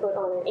has been put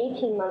on an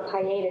 18-month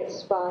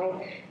hiatus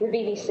by the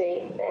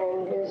BBC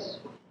and is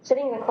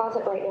sitting in a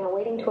closet right now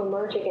waiting to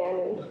emerge again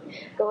and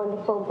go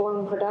into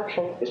full-blown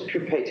production. It's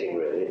pupating,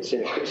 really. It's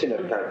in a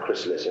kind of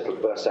chrysalis. It'll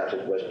burst out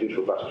into the most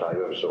beautiful butterfly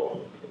you ever saw.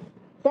 Does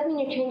that mean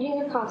you're changing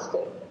your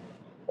costume?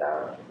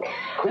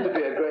 Could there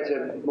be a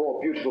greater, more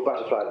beautiful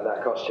butterfly than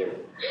that costume?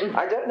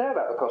 I don't know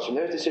about the costume.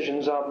 Those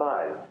decisions aren't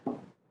mine.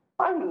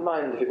 I wouldn't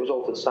mind if it was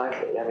altered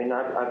slightly. I mean,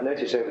 I've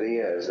noticed over the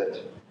years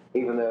that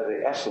even though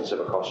the essence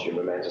of a costume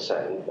remains the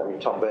same, I mean,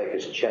 Tom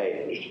Baker's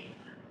changed,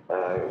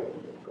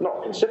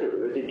 not considerably,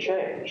 but it did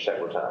change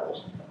several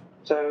times.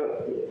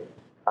 So,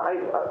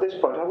 at this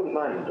point, I wouldn't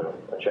mind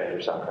a change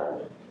of some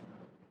kind.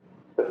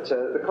 But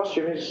the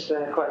costume is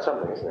quite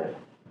something, isn't it?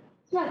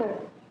 It's rather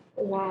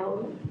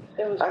loud.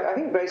 I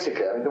think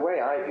basically, I mean, the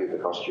way I view the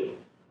costume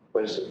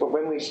was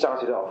when we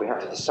started off, we had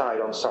to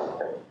decide on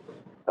something.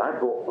 I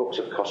bought books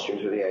of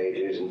costumes with the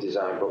ages and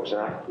design books,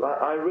 and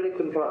I really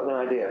couldn't come up with an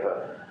idea.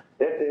 But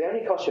the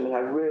only costume that I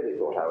really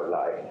thought I would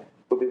like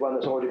would be one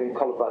that's already been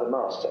collared by the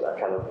master, that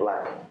kind of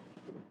black,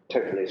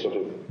 totally sort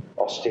of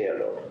austere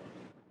look.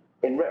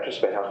 In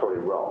retrospect, I was probably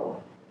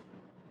wrong.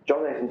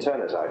 John Nathan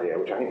Turner's idea,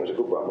 which I think was a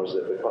good one, was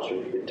that the costume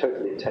would be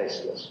totally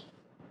tasteless.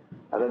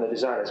 And then the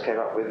designers came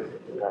up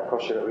with that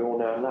costume that we all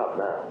know and love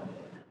now.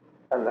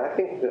 And I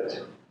think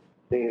that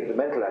the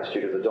mental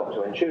attitude of the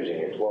Doctor when choosing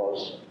it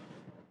was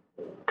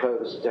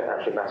clothes don't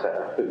actually matter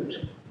a hoot.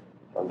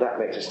 And that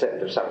makes a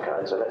statement of some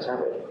kind, so let's have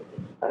it.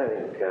 I don't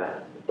think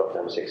Doctor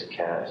Number 6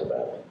 cares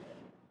about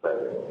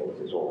clothing or things.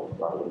 It's all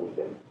rather than we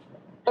think.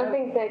 I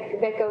think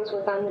that goes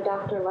with I'm the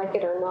Doctor, like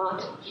it or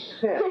not.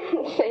 Yeah.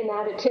 Same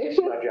attitude.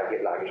 My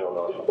jacket, like it or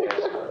not.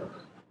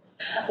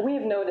 Yes. We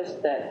have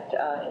noticed that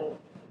in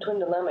Twin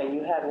Dilemma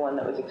you had one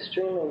that was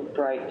extremely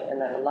bright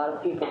and that a lot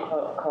of people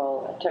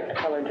call a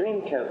Technicolor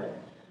Dreamcoat.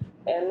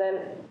 And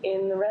then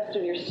in the rest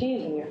of your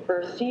season, your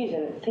first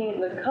season, it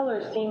seemed the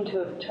colors seemed to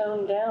have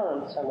toned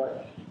down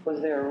somewhat. Was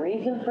there a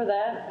reason for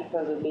that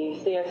because of the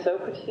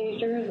CSO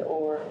procedures,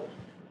 or?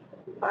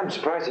 I'm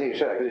surprised to hear you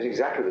say that, because it's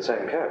exactly the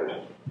same coat.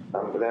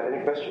 Without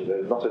any question,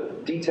 there's not a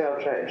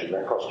detailed change in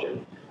their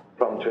costume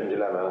from Twin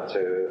Dilemma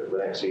to the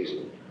next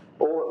season.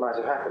 All that might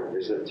have happened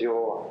is that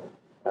your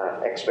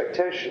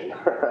expectation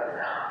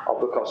of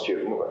the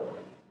costume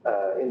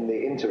in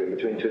the interim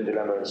between Twin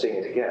Dilemma and seeing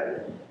it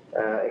again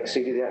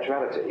exceeded the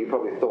actuality. You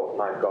probably thought,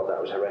 my God,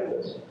 that was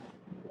horrendous.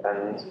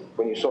 And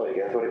when you saw it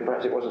again, thought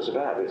perhaps it wasn't so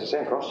bad. It's the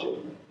same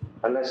costume.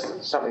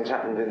 Unless something's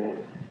happened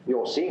in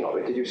your seeing of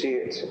it. Did you see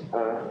it?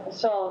 I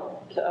saw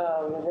it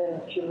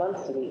within a few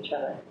months of each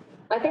other.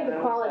 I think the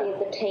quality of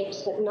the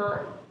tapes have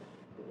not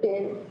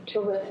been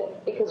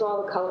terrific because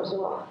all the colors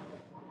are off.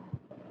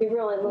 If you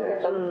really look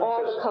at them,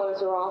 all the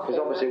colors are off.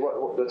 Because obviously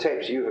what the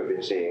tapes you have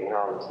been seeing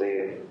aren't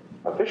the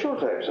official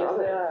tapes, are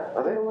they?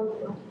 Are they?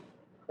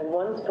 And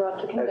one's brought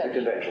to convention. At the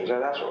convention, so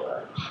that's all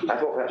right. I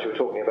thought perhaps you were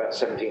talking about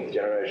 17th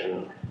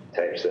generation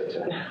tapes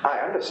that I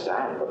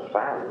understand, but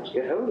fans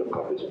get hold of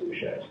copies of these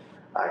shows.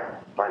 I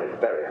find it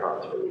very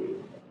hard to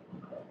believe.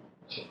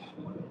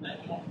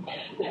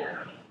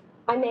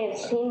 I may have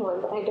seen one,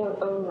 but I don't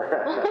own one.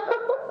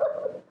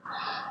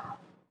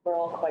 We're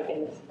all quite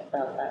innocent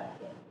about that.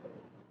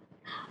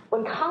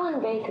 When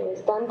Colin Baker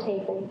is done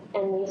taping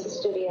and leaves the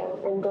studio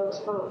and goes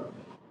home,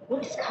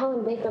 what does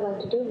Colin Baker like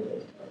to do with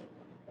it?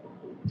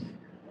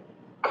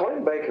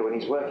 Colin Baker, when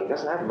he's working,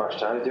 doesn't have much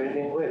time to do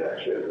anything with,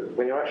 actually.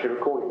 When you're actually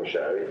recording the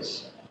show,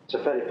 it's a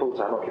fairly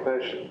full-time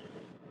occupation.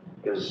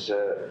 Because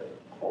the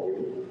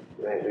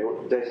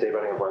day-to-day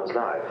running of one's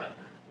life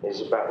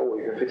is about all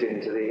you can fit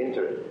into the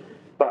interim.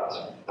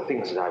 But the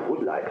things that I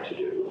would like to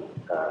do,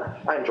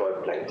 I enjoy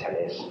playing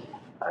tennis,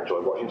 I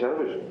enjoy watching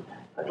television,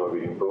 I enjoy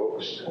reading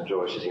books, I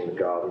enjoy sitting in the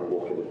garden,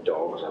 walking with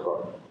dogs. I've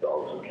got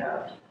dogs and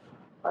cats.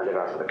 I live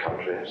out in the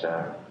country,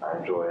 so I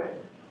enjoy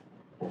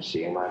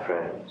seeing my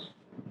friends.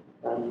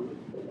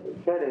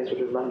 Fairly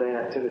sort of mundane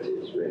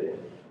activities, really.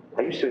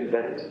 I used to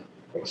invent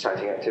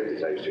exciting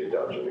activities I used to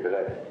indulge in because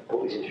I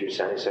thought these interviews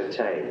sounded so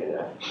tame, you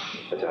know.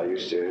 But I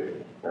used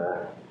to,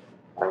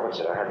 I once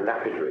said I had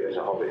lapidary as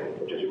a hobby,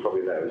 which, as you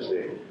probably know, is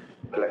the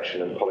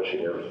collection and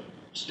polishing of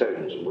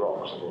stones and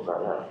rocks and things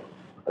like that.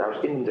 And I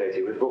was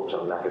inundated with books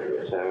on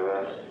lapidary,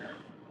 so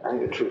I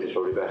think the truth is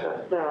probably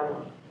better.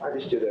 No, I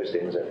just do those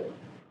things that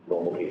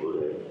normal people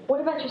do.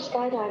 What about your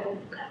skydiving?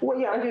 Well,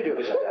 yeah, I do a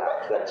bit of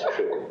that, that's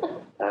true.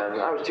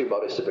 I was too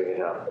modest to bring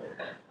it up.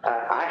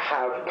 I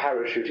have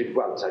parachuted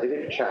once. I did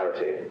it for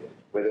charity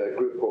with a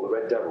group called the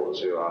Red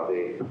Devils, who are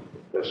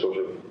the sort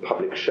of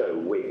public show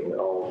wing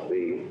of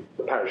the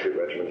parachute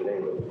regiment in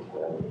England.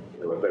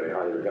 They were very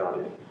highly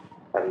regarded.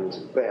 And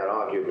they are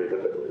arguably,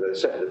 they're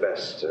certainly the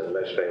best and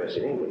most famous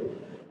in England,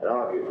 and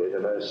arguably the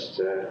most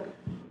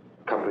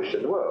accomplished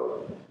in the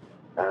world.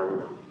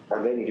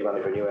 And they need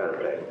money for a new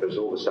aeroplane because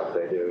all the stuff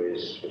they do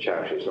is for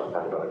charity. It's not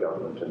funded by the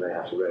government, and they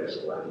have to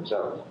raise the money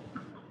themselves.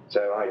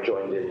 So I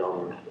joined in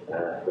on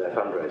their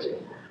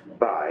fundraising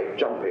by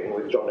jumping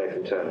with John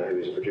Nathan Turner, who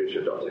is a producer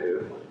of Doctor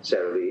Who,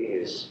 Sarah Lee,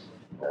 his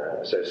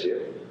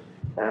associate,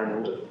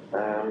 and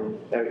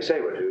Eric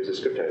Sayward, who is a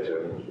script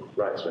editor and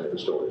writes many of the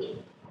stories.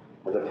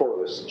 And the four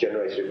of us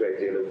generated a great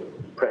deal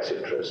of press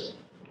interest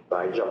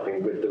by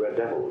jumping with the Red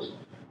Devils.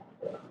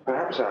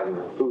 Perhaps I'm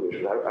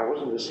foolish, but I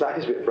wasn't the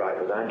slightest bit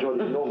frightened. I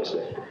enjoyed it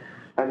enormously.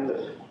 And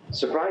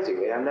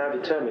surprisingly, I'm now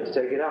determined to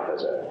take it up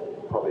as a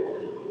hobby.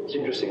 It's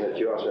interesting that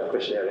you asked me that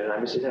question earlier, and I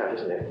missed it out,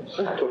 isn't it?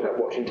 I talked about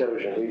watching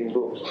television and reading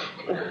books.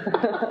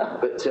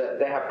 But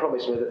they have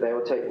promised me that they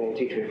will take me and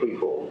teach me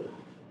freefall.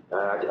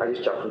 I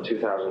just jumped from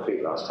 2,000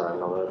 feet last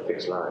time on a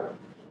fixed line,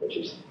 which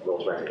is an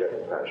automatic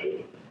open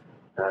parachute.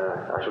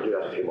 I shall do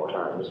that a few more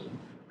times,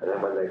 and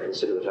then when they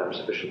consider that I'm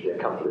sufficiently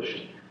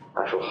accomplished,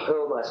 I shall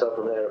hurl myself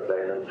from an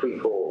aeroplane and free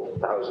fall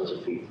thousands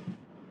of feet.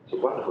 It's a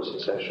wonderful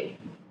sensation.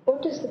 What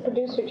What does the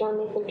producer, John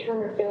Nathan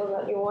Turner, feel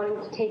about you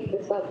wanting to take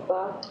this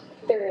up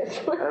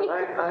seriously?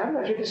 I haven't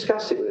actually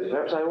discussed it with him.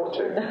 Perhaps I ought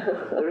to.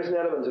 There is an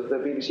element of the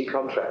BBC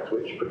contract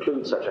which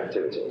precludes such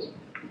activities.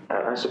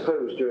 I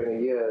suppose during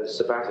a year's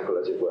sabbatical,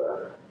 as it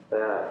were,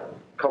 they're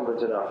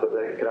confident enough that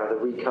they can either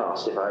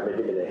recast if I'm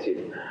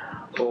eliminated,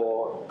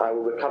 or I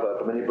will recover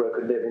from any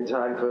broken limb in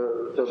time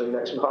for filming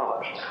next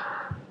March.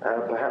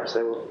 Perhaps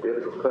they will be a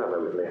little firmer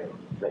with me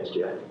next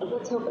year.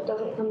 Let's hope it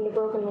doesn't come to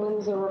broken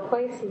limbs or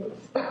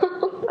replacements.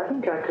 I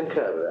think I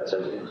concur with that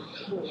sentiment.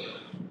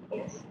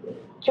 Yes.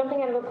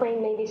 Jumping out of a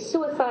plane may be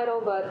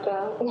suicidal, but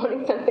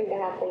wanting something to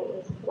happen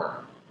is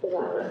not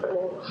desirous.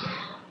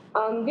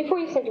 Before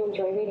you said you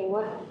enjoy reading,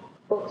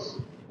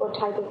 what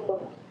type of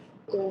books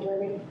do you enjoy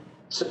reading?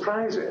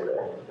 Surprisingly,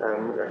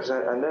 because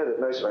I know that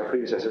most of my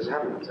predecessors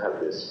haven't had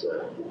this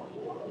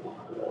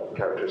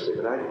characteristic,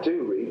 but I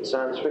do read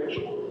science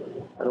fiction,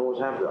 and always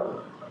have done.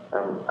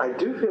 I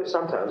do feel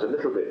sometimes a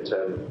little bit,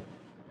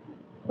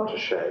 not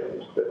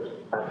ashamed, but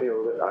I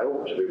feel that I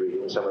ought to be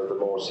reading some of the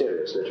more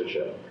serious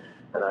literature,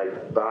 and I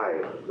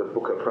buy the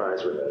Booker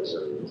Prize winners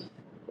and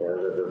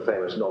the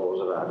famous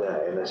novels of our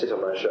day, and they sit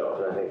on my shelf,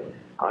 and I think,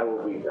 I will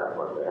read that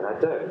one day, and I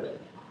don't.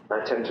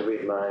 I tend to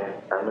read my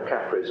Anne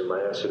McCaffreys and my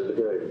Ursula Le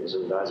Guins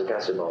and Isaac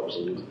Asimovs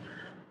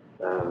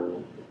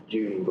and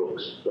Dune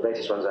books. The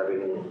latest ones I've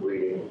been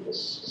reading,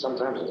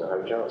 sometimes I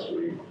have a chance to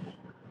read,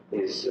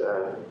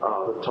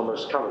 are the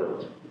Thomas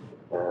Covenant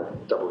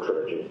double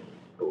trilogy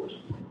books,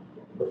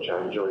 which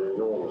I enjoy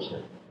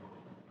enormously.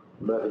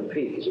 Mervyn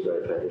Peake is a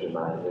great favourite of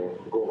mine, the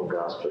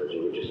Gormenghast trilogy,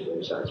 which is a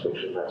new science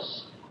fiction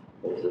that's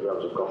into the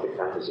realms of Gothic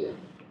fantasy.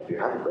 If you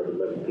haven't read the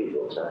Mervyn Peake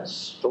books, I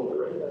strongly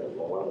recommend them,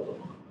 more wonderful.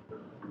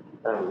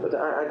 But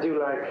I do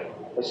like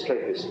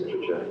escapist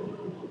literature,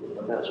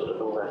 and that's what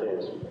all that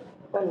is.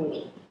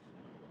 And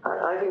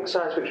I think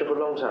science fiction for a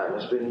long time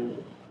has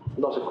been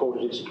not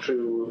accorded its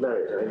true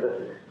merit. I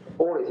mean,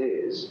 all it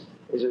is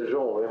a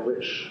genre in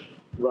which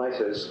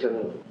writers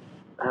can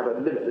have a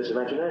limitless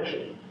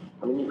imagination.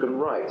 I mean, you can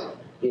write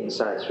in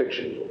science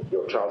fiction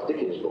your Charles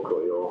Dickens book,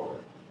 or your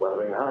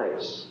Wuthering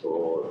Heights,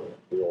 or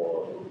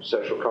your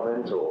social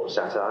comment, or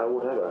satire, or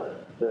whatever.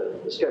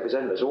 The scope is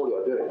endless. All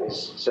you're doing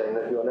is saying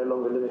that you are no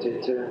longer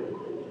limited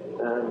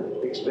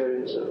to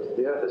experience that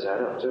the Earth has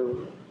had up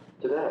to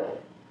today.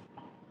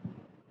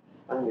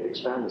 I think it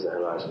expands the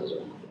horizons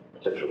of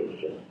potential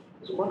literature.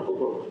 It's a wonderful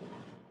book.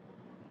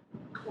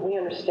 We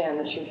understand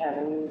that you have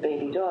a new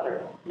baby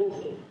daughter,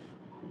 Lucy.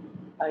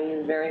 Are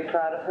you very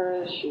proud of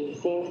her? She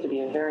seems to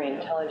be a very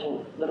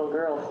intelligent little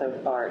girl so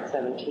far at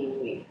 17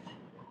 weeks.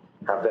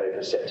 How very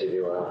perceptive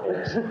you are,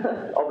 yes.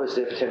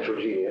 Obviously a potential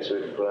genius.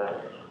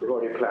 We've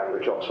already planned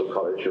which Oxford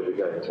College she'll be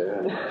going to,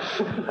 and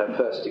her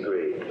first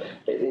degree.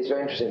 It's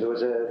very interesting. There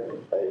was a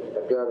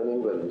girl in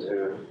England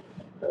who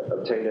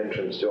obtained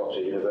entrance to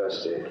Oxford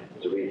University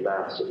to read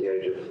maths at the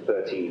age of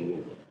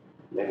 13,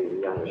 maybe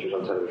even younger. She was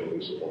on television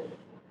recently.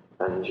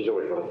 And she's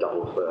already got a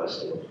double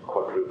first and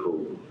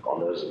quadruple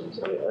honours, and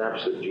an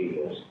absolute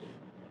genius.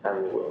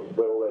 And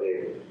we're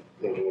already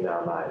thinking in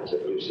our minds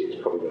that Lucy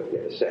is probably going to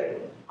get the same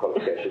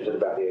qualifications at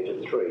about the age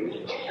of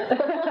 3.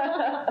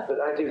 But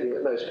I do think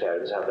that most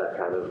parents have that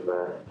kind of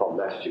fond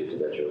attitude to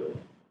their children.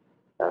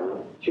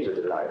 She's a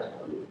delight.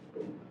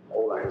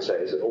 All I can say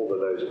is that all of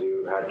those of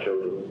you who had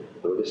children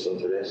who are listening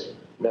to this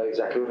know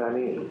exactly what I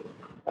mean.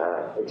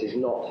 It is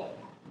not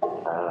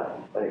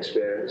an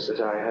experience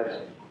that I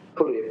had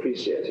fully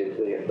appreciated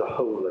the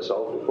wholeness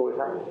of before it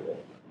happened to me.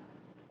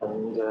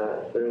 And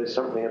there is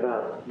something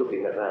about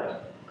looking at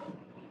that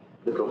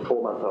little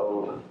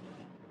 4-month-old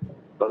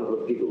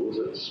bundle of giggles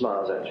that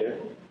smiles at you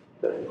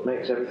that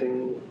makes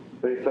everything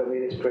very firmly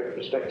in its correct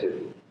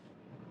perspective.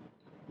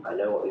 I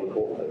know what the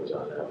important things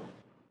are now.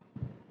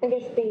 I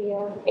guess the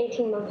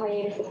 18-month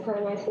hiatus is kind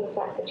of nice in the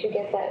fact that you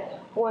get that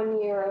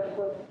 1 year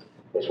of...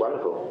 It's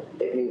wonderful.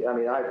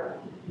 I've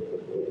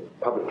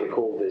publicly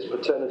called this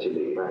paternity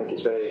leave. I think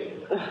it's very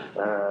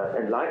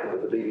enlightened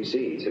of the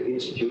BBC to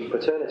institute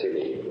paternity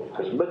leave,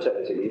 because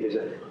maternity leave is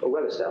a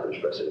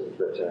well-established precedent,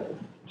 but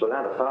to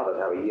allow the father to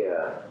have a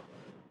year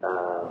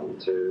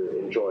to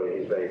enjoy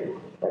his baby,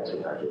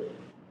 excellent idea.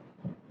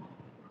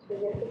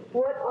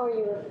 What are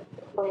your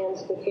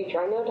plans for the future?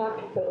 I know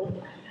Dr. Who,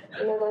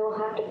 they will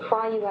have to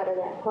pry you out of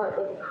that part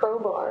with a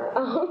crowbar.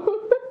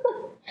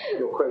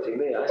 You're quoting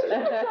me, I think.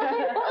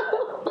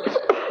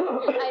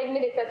 I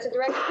admit it, that's a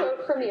direct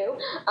quote from you.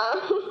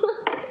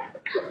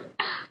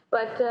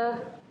 But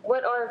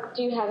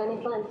do you have any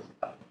plans?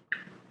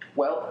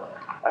 Well,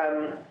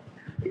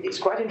 it's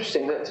quite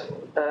interesting that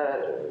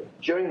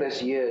during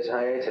this year's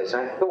hiatus,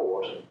 I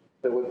thought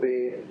there would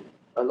be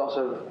a lot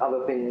of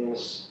other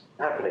things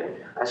happening.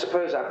 I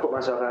suppose I put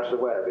myself out of the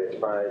way a bit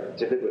by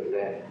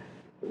deliberately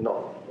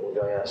not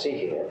going out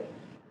seeking it.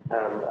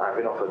 I've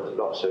been offered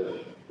lots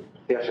of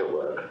theatre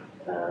work.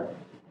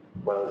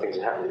 One of the things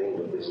that happened in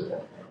England is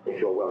that if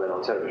you're well known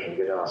on television,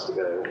 you get asked to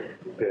go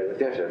appear in the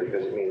theatre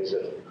because it means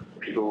that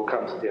people will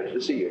come to the theatre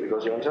to see you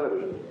because you're on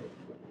television.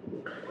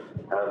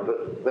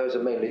 But those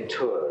are mainly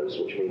tours,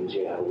 which means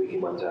a week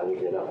in one town, a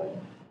week in another.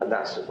 And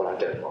that's what I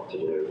don't want to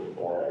do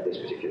at this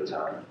particular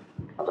time.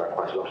 I've done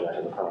quite a lot of that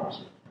in the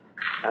past.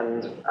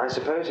 And I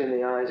suppose in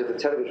the eyes of the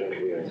television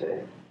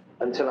community,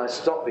 until I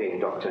stop being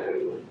Doctor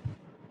Who,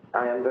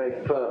 I am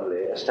very firmly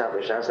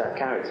established as that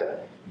character.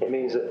 It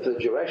means that for the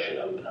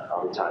duration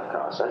I'll be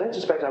typecast. I don't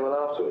suspect I will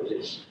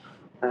afterwards.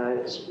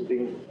 It's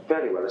been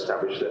fairly well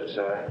established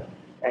that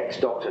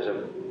ex-doctors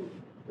have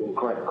been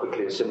quite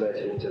quickly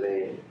assimilated into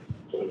the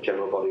sort of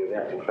general body of the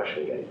acting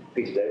profession again.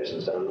 Peter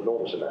Davison's done an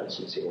enormous amount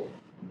since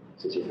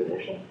he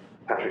finished.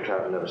 Patrick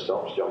Troughton never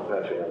stops. John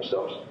Pertwee never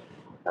stops.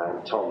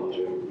 Tom's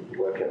been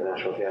working at the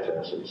National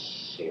Theatre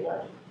since he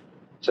left.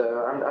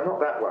 So I'm not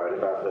that worried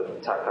about the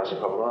typecasting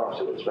problem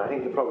afterwards, but I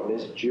think the problem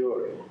is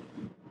during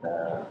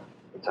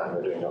the time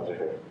we're doing Doctor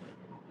Who.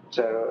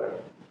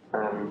 So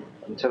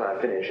until I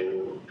finish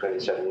in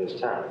 27 years'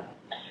 time,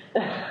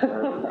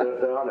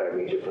 there are no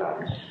immediate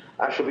plans.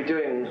 I shall be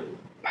doing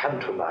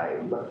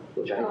pantomime,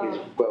 which I think is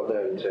well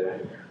known to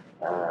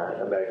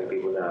American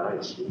people now.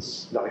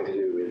 It's nothing to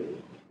do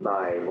with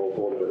mime or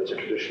vaudeville. It's a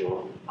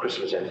traditional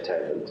Christmas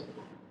entertainment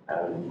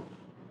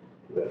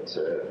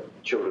that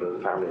children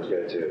and families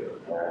go to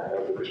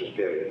over the Christmas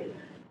period.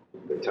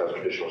 It tells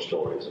traditional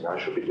stories, and I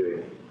shall be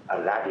doing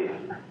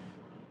Aladdin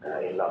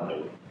in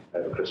London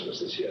over Christmas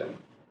this year,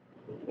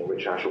 in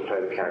which I shall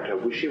play the character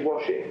Wishy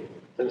Washy.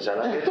 Doesn't sound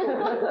like it at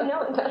all.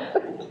 No, it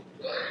doesn't.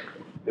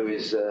 Who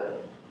is a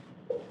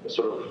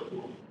sort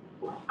of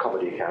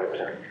comedy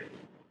character.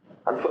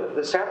 And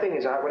the sad thing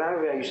is, when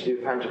I used to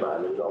do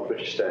pantomime on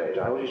British stage,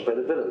 I always used to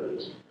play the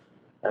villains,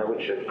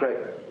 which are great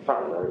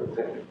fun.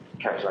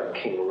 Characters like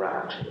King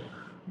Rat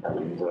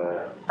and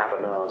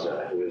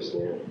Abanazar, who is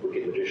the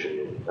wicked magician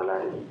in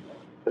Aladdin.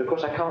 But of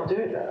course I can't do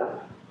it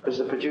now, because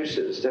the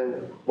producers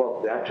don't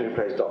want the actor who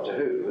plays Doctor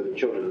Who the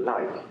children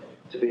like,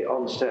 to be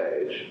on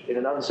stage in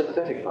an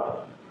unsympathetic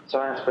part. So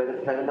I have to play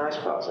the nice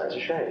parts, and it's a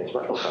shame. It's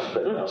much more fun to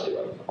play the nasty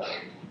one.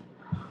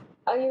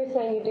 Oh, you were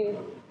saying you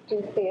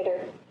do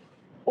theatre.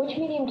 Which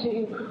medium do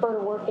you prefer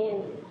to work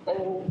in? I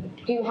mean,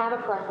 do you have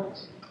a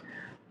preference?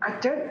 I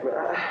don't.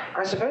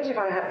 I suppose if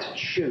I had to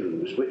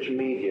choose which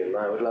medium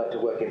I would like to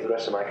work in for the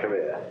rest of my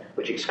career,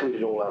 which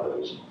excluded all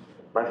others,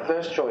 my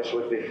first choice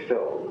would be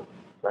film,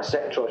 my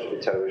second choice would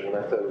be television,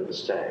 and my third would be the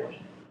stage.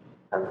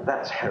 And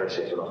that's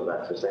heresy to a lot of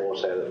actors. They all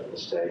say that the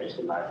stage is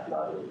the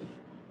lifeline,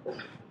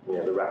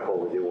 the rapport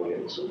with the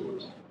audience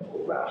and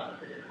all that.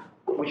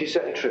 Which is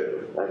certainly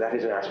true. And that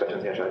is an aspect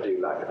of theatre I do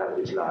like, the fact that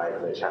it's live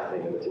and it's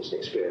happening and that it's an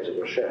experience that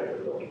you're sharing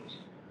with the audience.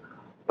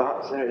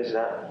 But there is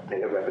that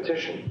thing of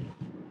repetition.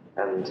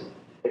 And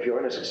if you're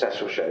in a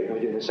successful show, you can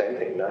be doing the same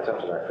thing night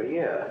after night for a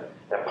year.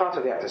 Now, part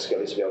of the actor's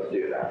skill is to be able to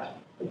do that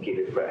and keep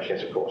it fresh,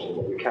 yes, of course, and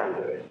we can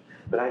do it.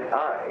 But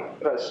I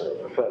personally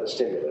prefer the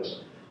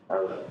stimulus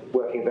of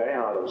working very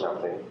hard on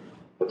something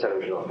for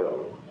television or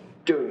film,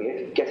 doing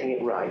it, getting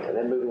it right, and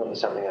then moving on to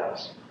something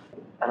else.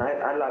 And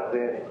I like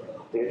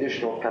the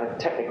additional kind of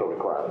technical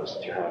requirements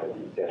that you have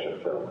in theatre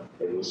and film,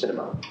 in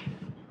cinema,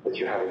 that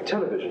you have in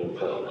television and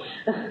film.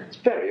 It's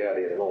very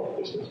early in the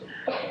morning business.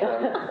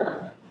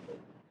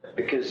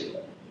 Because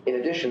in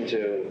addition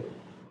to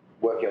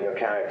working on your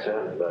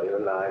character, your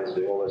lines,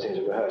 doing all those things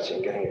of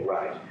rehearsing, getting it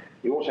right,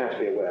 you also have to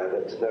be aware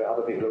that there are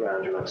other people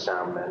around you, like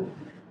sound men,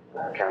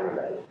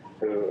 cameramen,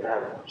 who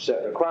have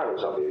certain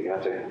requirements of you. You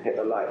have to hit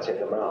the lights, hit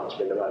the marks,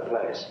 be in the right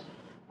place.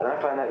 And I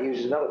find that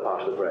uses another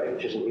part of the brain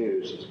which isn't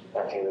used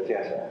acting in the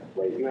theatre,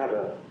 where you have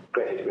a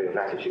greater degree of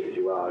latitude as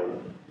you are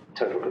in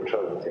total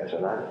control of the theatre.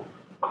 And I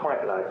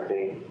quite like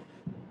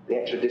the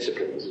extra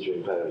disciplines that you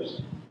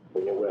impose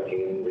when you're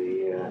working in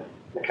the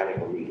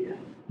mechanical media.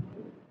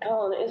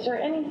 Colin, is there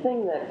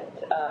anything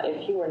that,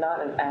 if you were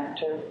not an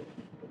actor,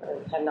 or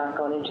had not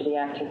gone into the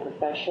acting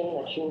profession,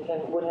 that you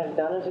would have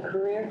done as a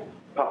career?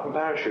 Apart from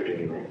parachuting,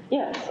 you mean?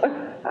 Yes.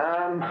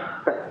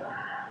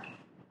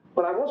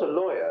 Well, I was a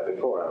lawyer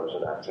before I was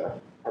an actor,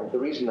 and the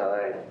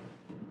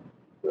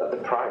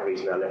primary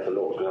reason I left the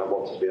law was because I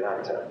wanted to be an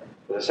actor.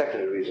 But the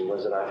secondary reason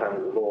was that I found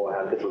that the law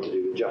had little to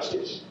do with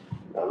justice,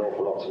 an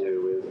awful lot to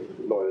do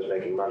with lawyers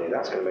making money.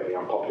 That's going to make me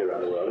unpopular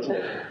around the world, isn't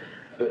it?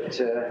 But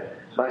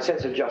my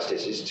sense of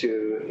justice is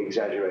too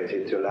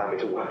exaggerated to allow me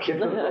to work in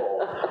the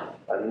law.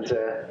 And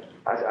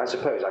I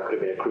suppose I could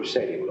have been a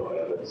crusading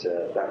lawyer, but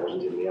that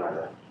wasn't in me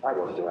either. I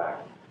wanted to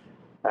act.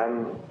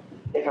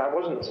 If I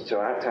wasn't to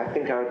act, I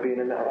think I would be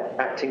in an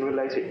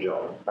acting-related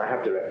job. I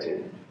have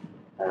directed,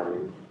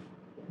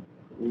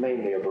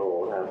 mainly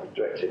abroad. I've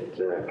directed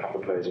a couple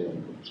of plays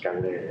in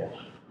Scandinavia.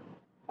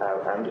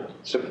 And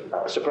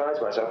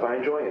surprised myself by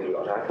enjoying it a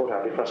lot. I thought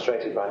I'd be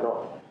frustrated by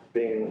not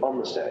being on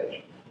the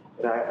stage.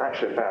 But I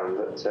actually found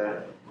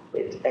that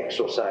it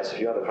exorcised a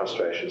few other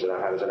frustrations that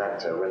I've had as an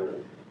actor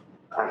when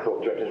I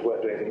thought directors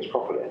weren't doing things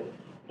properly.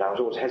 And I was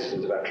always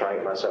hesitant about trying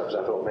it myself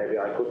because I thought maybe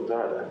I couldn't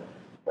either.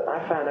 But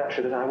I found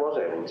actually that I was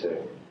able to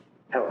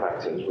help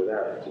actors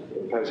without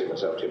imposing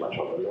myself too much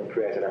on them and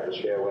create an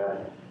atmosphere where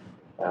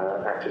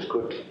actors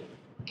could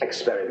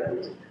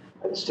experiment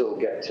and still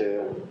get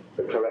to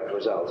the correct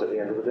result at the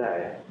end of the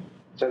day.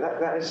 So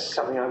that is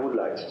something I would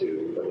like to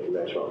do a little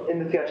later on. In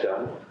the theatre,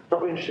 I'm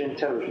not really interested in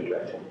television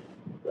directing.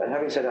 And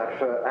having said I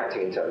prefer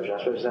acting in television, I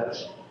suppose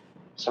that's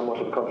somewhat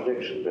of a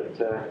contradiction,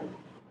 but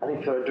I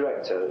think for a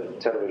director,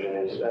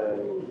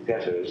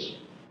 theatre is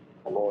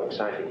a more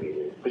exciting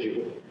medium, because you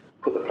can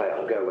put the play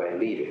on, go away and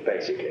leave it,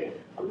 basically,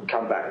 and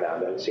come back now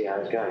and then and see how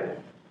it's going.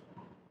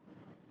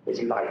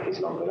 Its life is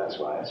longer, that's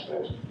why, I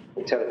suppose.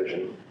 In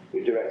television,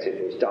 you direct it,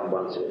 it's done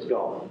once and it's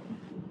gone.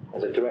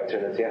 As a director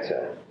in the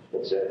theatre,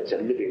 it's a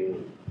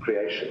living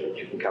creation that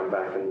you can come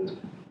back and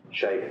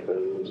shape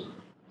and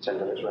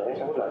send on its way.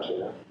 Yes, I would like to do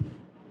that.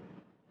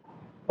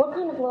 What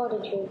kind of law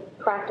did you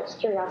practice?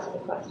 Curiosity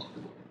question.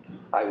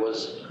 I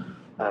was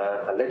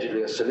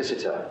allegedly a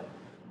solicitor.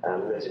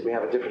 We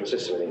have a different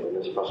system in England,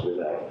 as you possibly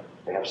know.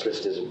 We have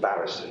solicitors and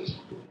barristers.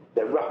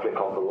 They're roughly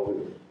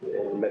comparable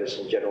in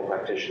medicine, general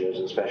practitioners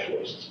and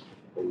specialists,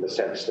 in the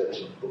sense that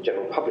the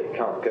general public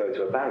can't go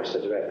to a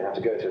barrister directly, they have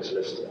to go to a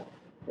solicitor,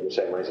 in the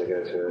same way as they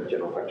go to a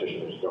general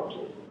practitioner or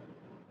doctor,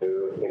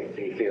 who, if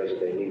he feels that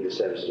they need the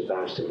services of a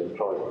barrister, will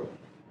employ one.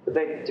 But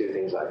they do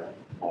things like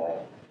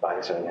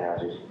buying, selling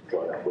houses,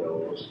 drawing up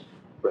wills,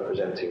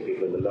 representing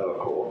people in the lower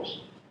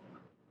courts.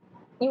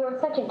 You are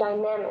such a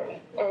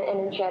dynamic and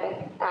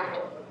energetic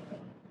actor.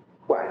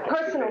 Well,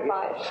 personal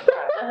bias.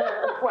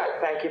 Well,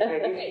 thank you,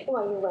 Peggy.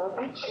 Well, you're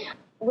welcome.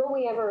 Will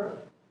we ever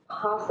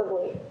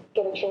possibly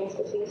get a chance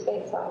to see you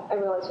stateside? I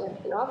realize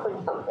you've been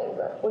offered something,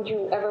 but would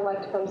you ever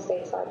like to come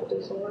stateside to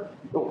do some work?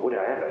 Oh, would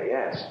I ever?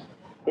 Yes.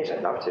 Yes,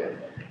 I'd love to.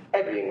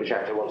 Every English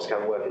actor wants to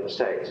come and work in the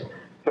States,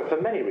 but for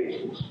many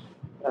reasons.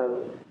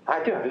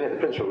 I do have to say the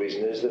principal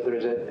reason is that there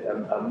is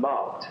a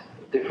marked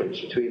difference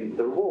between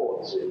the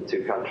rewards in the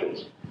two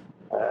countries.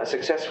 A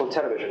successful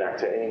television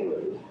actor in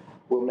England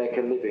will make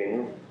a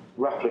living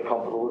roughly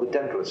comparable with a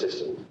dental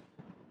assistant.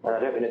 And I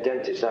don't mean a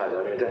dentist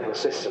either, I mean a dental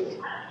assistant,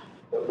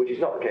 which is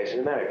not the case in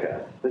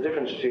America. The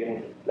difference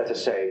between, let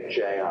us say,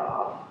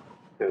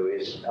 JR, who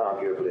is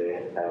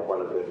arguably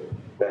one of the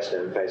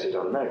best-known faces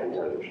on American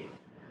television,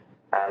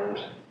 and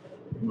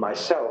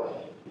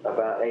myself,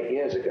 about 8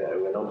 years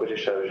ago, when on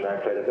British television I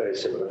played a very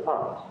similar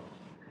part,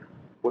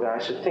 would I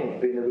should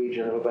think be in the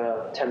region of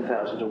about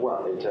 10,000 to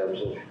 1 in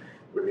terms of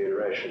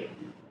remuneration.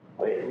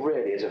 I mean, it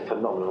really is a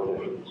phenomenal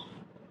difference.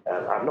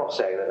 I'm not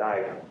saying that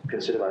I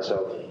consider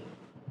myself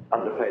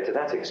underpaid to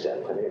that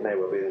extent. I mean, it may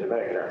well be that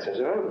American actors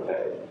are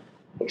overpaid.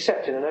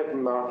 Except in an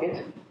open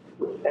market,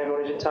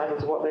 everyone is entitled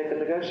to what they can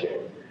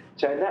negotiate.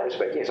 So in that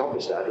respect, yes,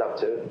 obviously I'd love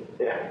to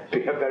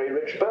be a very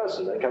rich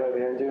person and come over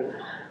here and do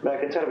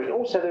American television.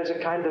 Also, there's a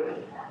kind of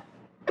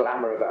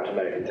glamour about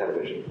American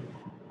television.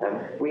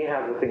 We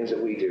have the things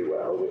that we do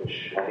well,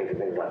 which I think are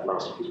things like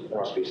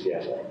Masterpiece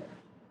Theatre.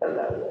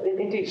 And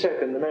indeed, so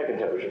can American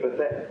television, but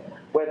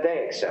where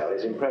they excel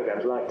is in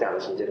programs like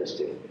Dallas and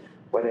Dynasty,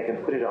 where they can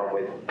put it on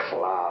with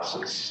class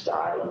and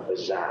style and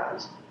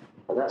pizzazz.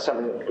 And that's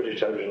something that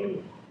British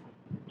television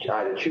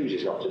either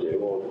chooses not to do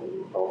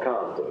or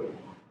can't do,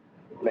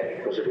 maybe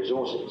because of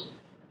resources.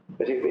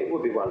 But it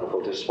would be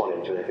wonderful to swan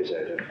into an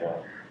episode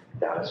of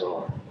Dallas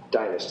or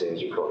Dynasty,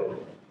 as you call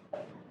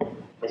it.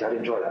 Yes, I'd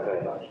enjoy that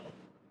very much.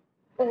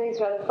 I think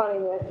it's rather funny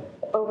that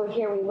over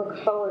here we look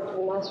forward to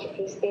the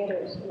Masterpiece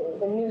Theatres,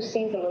 the new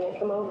season when they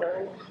come over,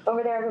 and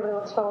over there everybody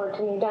looks forward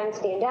to New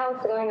Dynasty and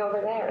Dallas going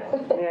over there.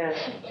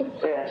 Yes,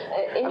 yes.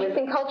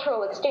 Interesting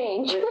cultural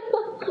exchange.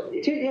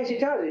 Yes, it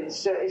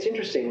does. It's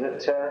interesting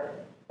that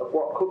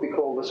what could be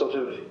called the sort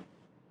of,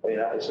 I mean,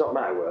 it's not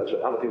my words,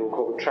 but other people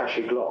call the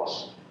trashy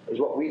gloss, is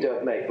what we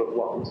don't make but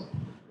want,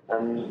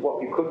 and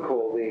what you could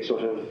call the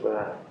sort of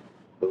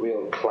the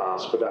real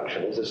class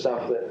production is the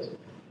stuff that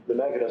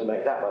America doesn't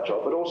make that much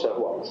of, but also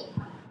wants.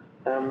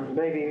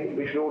 Maybe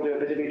we should all do a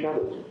bit of each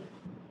other's.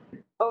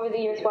 Over the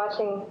years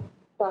watching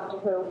Doctor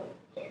Who,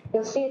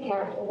 you'll see a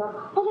character and go,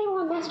 oh, they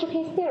were on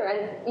Masterpiece Theatre,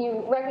 and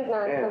you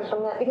recognize them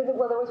from that. Because,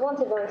 well, there was once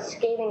a very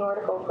scathing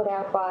article put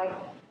out by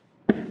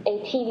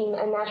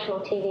a national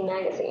TV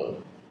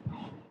magazine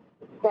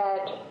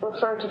that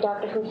referred to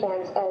Doctor Who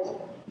fans as,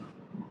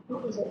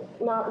 what was it,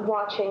 not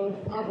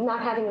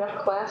having enough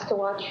class to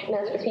watch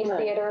Masterpiece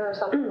Theatre or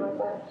something like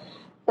that.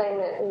 Saying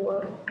that we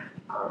were,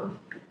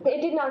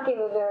 it did not give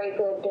a very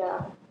good.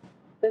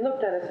 They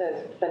looked at us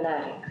as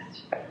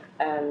fanatics,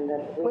 and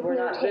that we were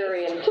not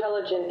very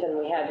intelligent, and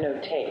we had no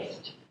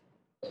taste.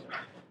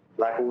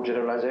 Like all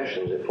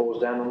generalizations, it falls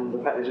down on the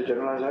fact it's a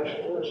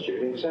generalization. That's a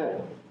stupid thing to say.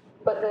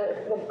 But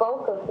the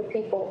bulk of the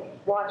people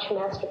watch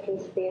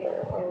Masterpiece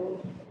Theatre and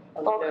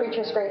All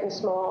Creatures Great and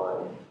Small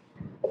and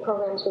the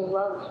programs we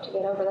love to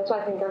get over. That's why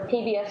I think our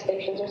PBS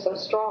stations are so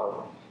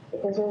strong,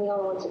 because they're the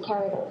only ones that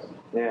carry those.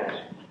 Yes.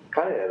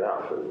 Funny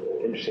enough, an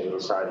interesting little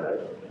side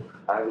note,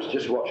 I was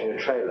just watching a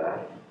trailer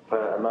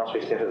for a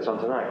Masterpiece Theatre that's on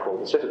tonight called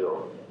The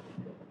Citadel.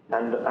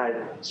 And I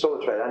saw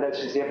the trailer, I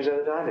noticed it's the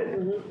episode that I'm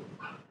in.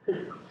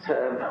 I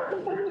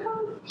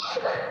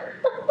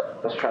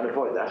was trying to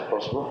avoid that if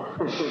possible.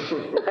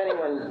 If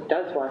anyone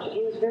does watch it,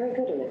 he was very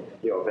good in it.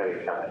 You're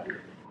very kind.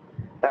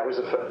 That was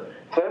the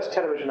first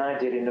television I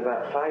did in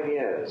about 5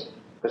 years.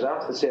 Because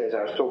after the series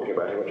I was talking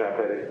about, in which I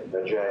played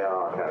a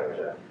JR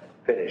character,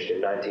 finished in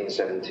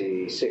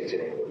 1976 in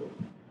England.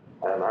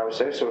 I was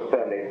so sort of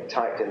firmly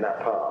typed in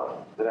that part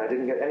that I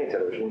didn't get any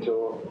television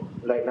until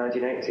late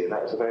 1980, and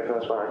that was the very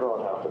first one I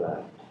got after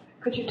that.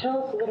 Could you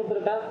tell us a little bit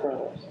about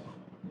Brothers?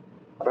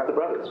 About the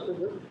Brothers?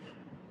 Mm-hmm.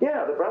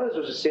 Yeah, the Brothers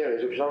was a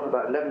series which was on for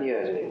about 11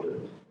 years in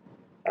England.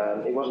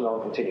 It wasn't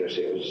on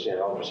continuously, it was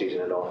on for a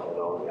season and off and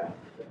on, yeah.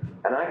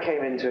 And I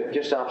came into it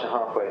just after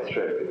halfway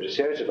through. It was a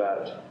series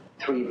about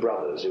three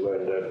brothers who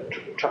owned a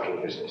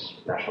trucking business,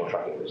 national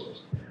trucking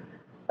business.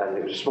 And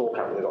it was a small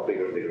company that got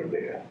bigger and bigger and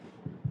bigger.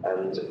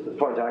 And the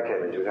point I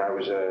came into it, I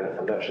was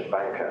a merchant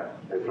banker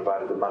who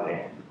provided the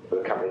money for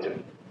the company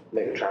to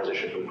make a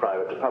transition from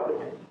private to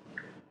public.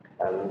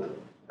 And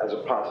as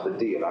a part of the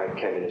deal, I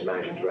came in as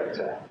managing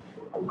director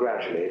and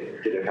gradually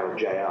did a kind of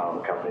JR on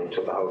the company,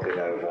 took the whole thing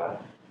over,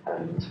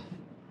 and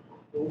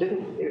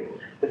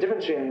the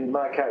difference between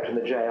my character and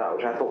the JR,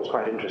 which I thought was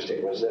quite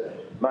interesting, was that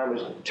mine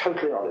was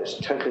totally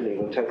honest, totally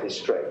legal, totally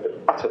straight, but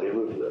utterly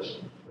ruthless,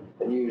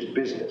 and used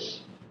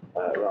business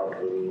rather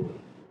than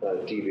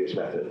devious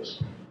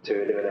methods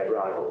to eliminate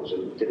rivals,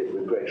 and did it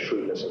with great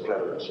shrewdness and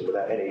cleverness and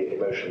without any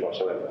emotion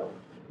whatsoever.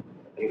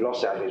 He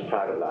lost out in his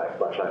private life,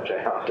 much like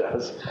JR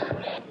does.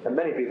 And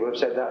many people have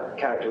said that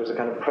character was a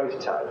kind of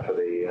prototype for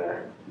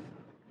the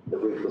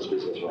ruthless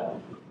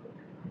businessman.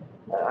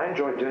 I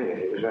enjoyed doing it.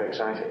 It was very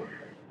exciting.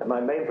 And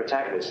my main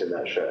protagonist in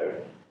that show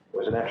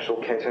was an actual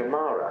Kato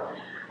Mara,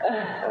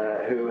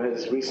 who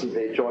has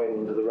recently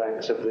joined the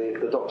ranks of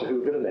the Doctor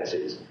Who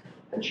villainesses.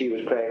 And she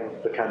was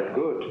playing the kind of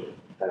good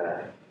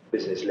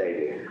business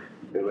lady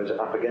who was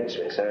up against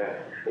me. So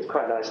it's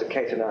quite nice that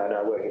Kate and I are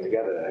now working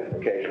together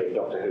occasionally in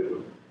Doctor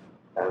Who.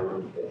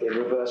 In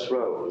reverse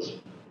roles.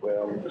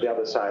 We're on the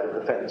other side of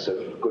the fence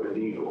of good and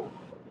evil.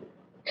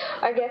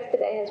 Our guest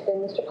today has been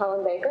Mr.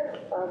 Colin Baker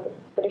of the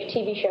British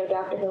TV show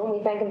Doctor Who, and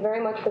we thank him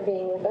very much for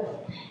being with us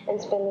and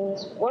spending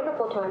this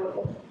wonderful time with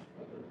us.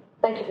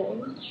 Thank you very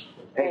much.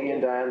 Peggy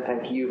and Diane,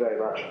 thank you very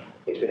much.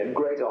 It's been a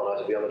great honour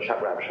to be on the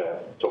Chuck Rabb Show,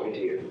 talking to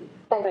you.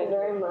 Thank you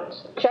very much.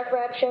 Chuck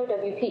Rabb Show,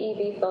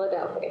 WPEV,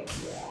 Philadelphia.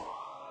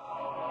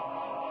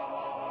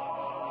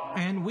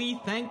 And we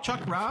thank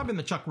Chuck Rabb and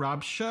the Chuck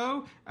Rabb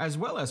Show, as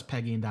well as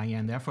Peggy and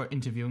Diane there for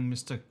interviewing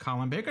Mr.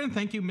 Colin Baker. And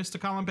thank you, Mr.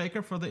 Colin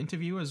Baker, for the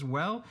interview as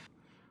well.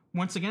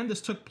 Once again,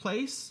 this took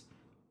place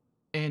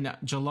in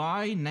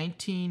July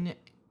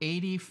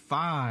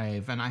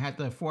 1985, and I had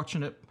the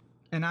fortune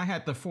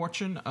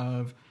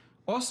of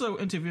also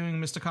interviewing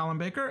Mr. Colin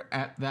Baker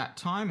at that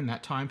time, in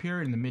that time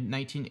period, in the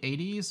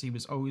mid-1980s. He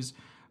was always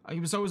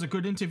a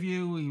good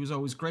interview. He was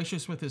always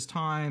gracious with his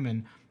time,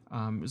 and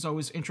it was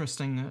always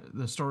interesting,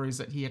 the stories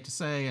that he had to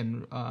say,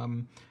 and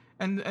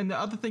the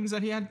other things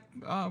that he had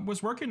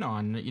was working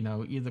on,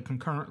 either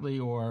concurrently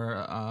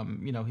or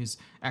his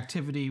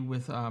activity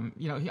with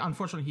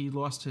unfortunately he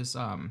lost his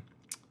son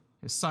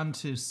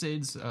to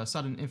SIDS,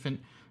 sudden infant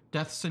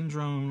death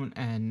syndrome,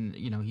 and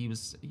he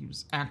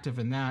was active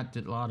in that.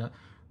 Did a lot of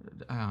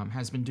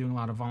has been doing a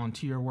lot of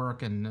volunteer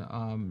work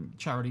and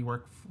charity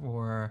work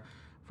for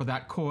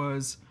that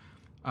cause.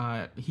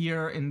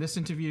 Here in this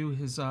interview,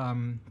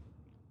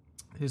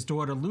 his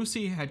daughter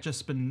Lucy had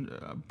just been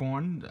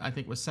born. I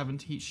think was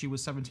 17. She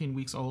was 17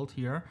 weeks old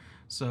here.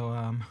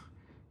 So,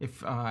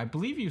 if I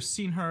believe you've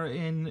seen her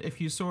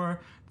if you saw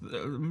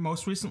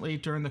most recently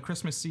during the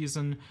Christmas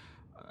season,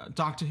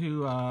 Doctor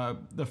Who,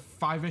 the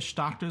Five-ish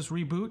Doctors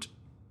reboot.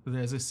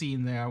 There's a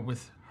scene there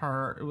with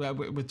her,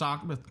 with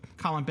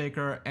Colin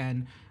Baker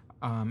and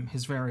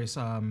his various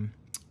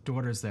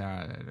daughters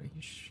there.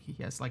 He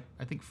has I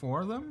think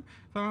 4 of them,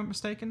 if I'm not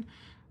mistaken.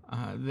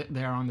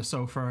 They're on the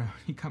sofa.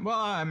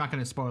 I'm not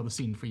going to spoil the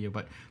scene for you,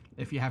 but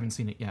if you haven't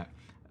seen it yet,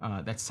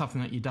 that's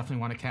something that you definitely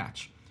want to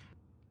catch.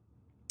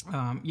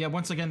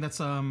 Once again, that's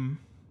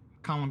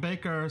Colin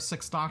Baker,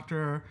 Sixth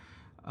Doctor,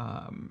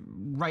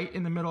 right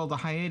in the middle of the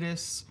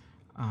hiatus.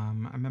 I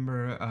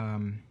remember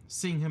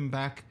seeing him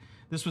back.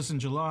 This was in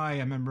July. I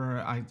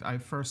remember I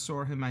first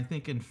saw him, I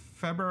think, in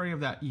February of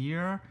that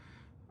year.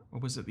 Or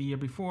was it the year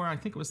before? I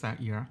think it was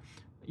that year.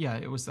 Yeah,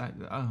 it was that.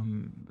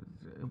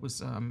 It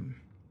was...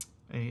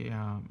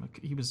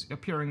 he was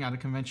appearing at a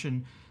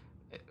convention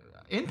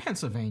in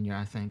Pennsylvania,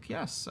 I think.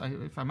 Yes,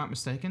 if I'm not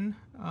mistaken.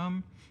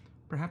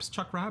 Perhaps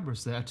Chuck Rabb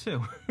was there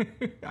too.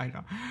 I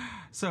know.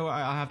 So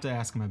I'll have to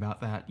ask him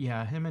about that.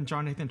 Yeah, him and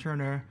John Nathan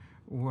Turner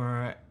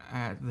were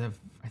at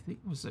I think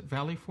it was at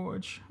Valley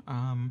Forge.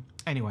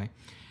 Anyway,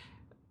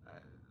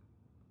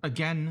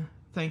 again,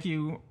 thank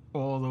you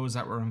all those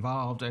that were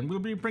involved, and we'll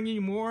be bringing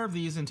you more of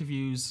these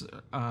interviews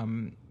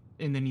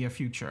in the near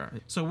future.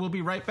 So we'll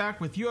be right back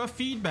with your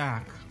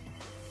feedback.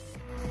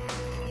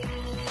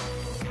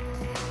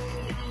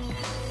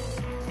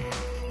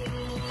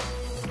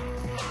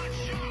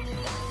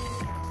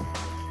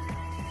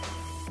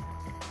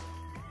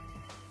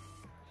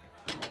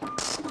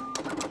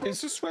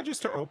 Is this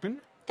register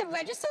open? The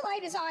register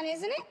light is on,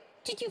 isn't it?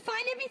 Did you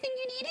find everything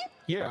you needed?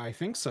 Yeah, I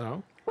think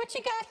so. What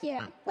you got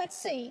here? Let's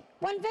see.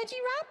 1 veggie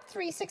wrap,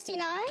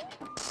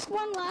 $3.69.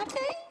 1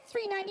 latte,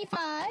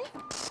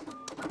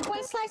 $3.95.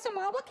 1 slice of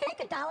marble cake,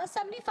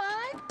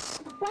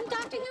 $1.75. 1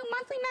 Doctor Who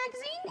monthly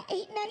magazine,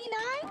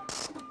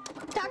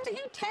 $8.99. Doctor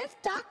Who 10th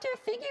Doctor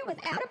figure with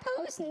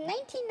adipose in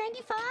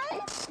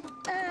 1995?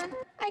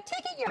 I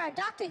take it you're a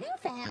Doctor Who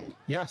fan.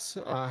 Yes,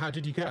 how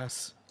did you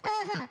guess?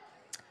 Uh-huh.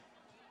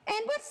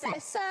 And what's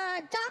this,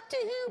 Doctor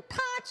Who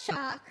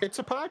Podshock? It's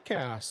a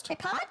podcast. A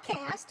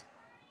podcast?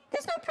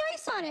 There's no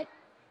price on it.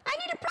 I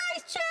need a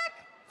price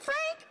check!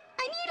 Frank,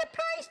 I need a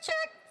price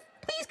check!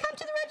 Please come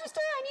to the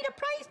register, I need a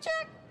price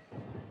check!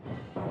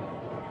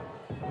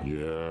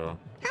 Yeah.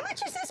 How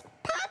much is this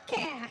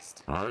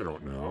podcast? I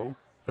don't know.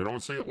 I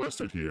don't see it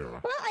listed here.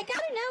 Well, I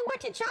gotta know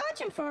what to charge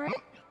him for it.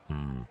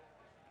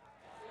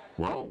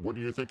 Well, what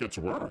do you think it's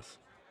worth?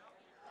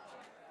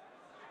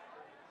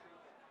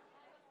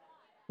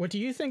 What do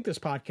you think this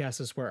podcast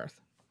is worth?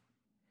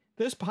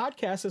 This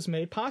podcast is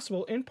made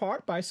possible in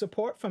part by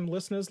support from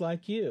listeners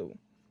like you.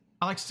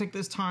 I'd like to take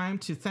this time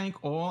to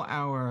thank all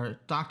our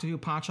Doctor Who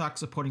Podshock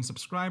supporting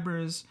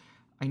subscribers.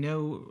 I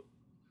know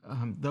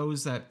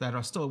those that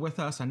are still with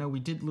us. I know we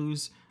did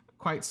lose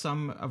quite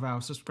some of our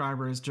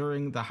subscribers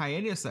during the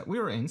hiatus that we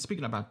were in.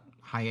 Speaking about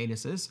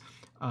hiatuses,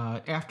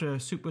 after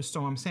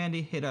Superstorm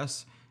Sandy hit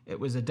us, it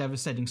was a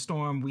devastating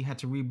storm. We had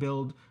to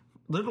rebuild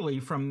literally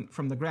from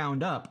the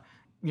ground up.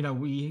 You know,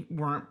 we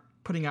weren't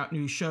putting out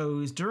new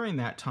shows during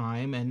that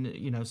time, and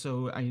you know,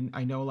 so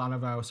I know a lot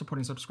of our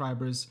supporting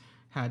subscribers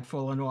had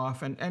fallen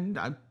off, and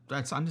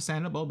that's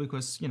understandable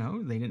because, you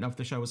know, they didn't know if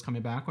the show was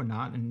coming back or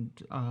not, and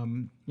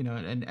you know,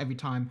 and every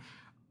time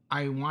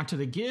I wanted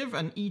to give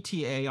an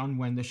ETA on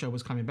when the show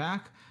was coming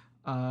back,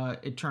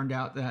 it turned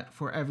out that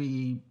for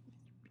every,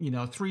 you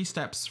know, 3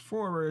 steps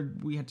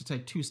forward, we had to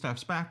take 2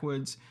 steps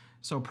backwards.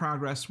 So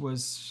progress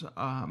was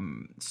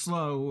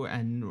slow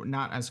and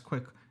not as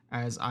quick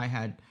as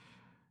I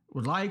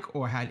would like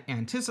or had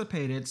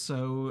anticipated.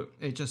 So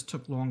it just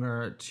took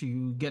longer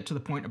to get to the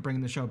point of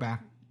bringing the show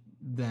back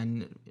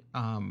than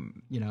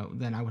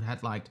than I would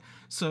have liked.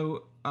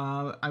 So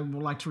I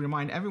would like to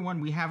remind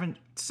everyone, we haven't,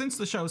 since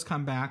the show's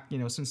come back,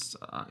 since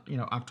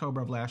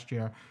October of last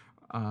year,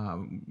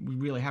 we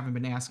really haven't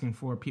been asking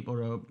for people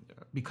to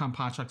become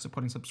Podshock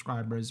supporting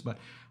subscribers, but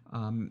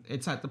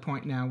it's at the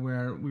point now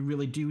where we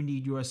really do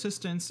need your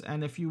assistance.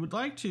 And if you would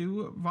like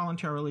to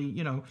voluntarily,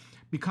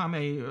 become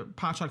a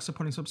Podshock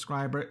supporting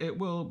subscriber, it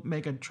will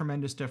make a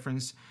tremendous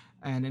difference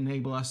and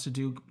enable us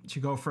to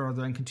go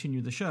further and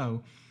continue the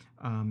show.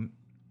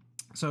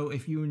 So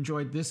if you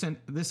enjoyed this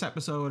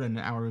episode and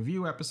our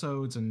review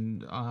episodes,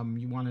 and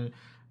you want to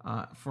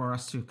for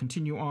us to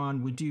continue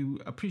on, we do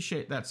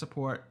appreciate that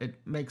support. It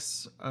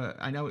makes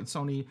I know it's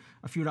only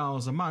a few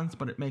dollars a month,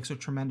 but it makes a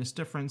tremendous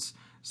difference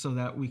so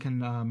that we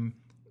can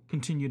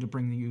continue to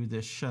bring you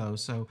this show.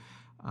 So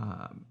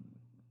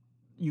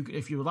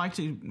if you would like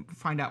to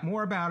find out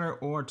more about it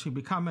or to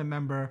become a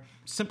member,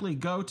 simply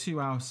go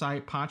to our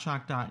site,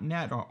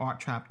 podshock.net or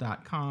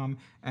arttrap.com,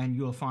 and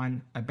you'll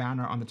find a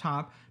banner on the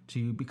top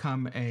to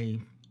become a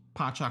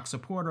Podshock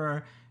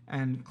supporter,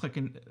 and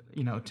clicking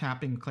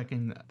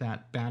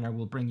that banner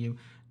will bring you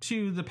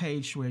to the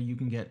page where you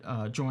can get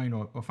join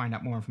or find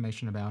out more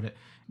information about it.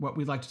 What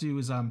we'd like to do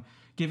is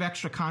give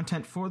extra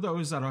content for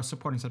those that are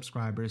supporting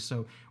subscribers.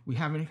 So we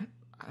haven't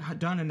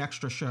done an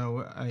extra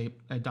show,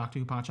 a Doctor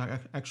Who Podshock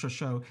extra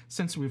show,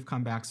 since we've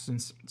come back,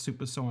 since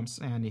Superstorm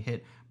Sandy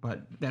hit,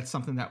 but that's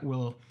something that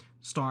will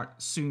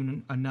start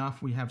soon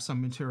enough. We have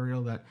some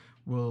material that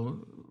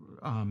will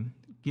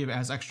give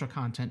as extra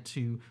content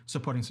to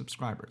supporting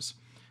subscribers.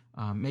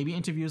 Maybe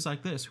interviews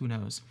like this, who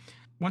knows.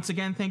 Once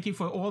again, thank you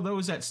for all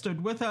those that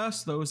stood with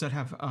us, those that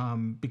have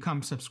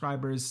become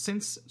subscribers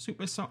since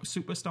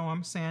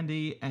Superstorm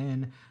Sandy.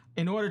 And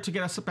in order to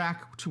get us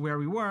back to where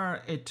we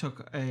were, it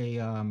took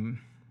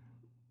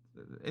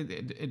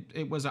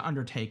it was an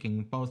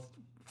undertaking, both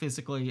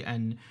physically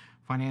and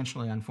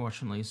financially,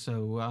 unfortunately.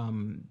 So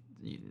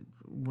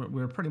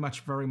we're pretty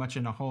much very much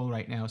in a hole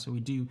right now. So we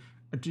do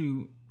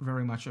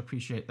very much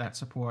appreciate that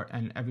support,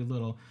 and every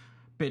little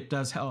bit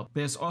does help.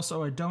 There's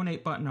also a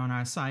donate button on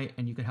our site,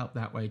 and you can help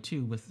that way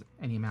too with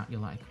any amount you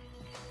like.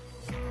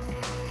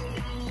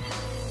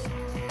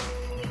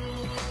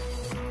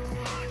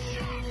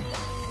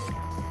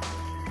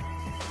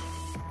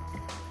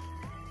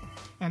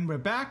 And we're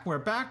back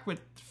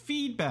with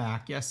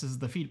feedback. Yes, this is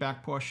the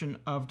feedback portion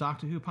of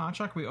Doctor Who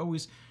Podshock. We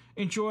always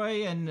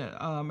enjoy and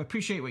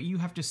appreciate what you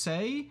have to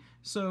say,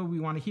 so we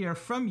want to hear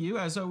from you.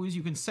 As always,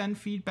 you can send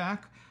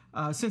feedback.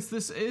 Since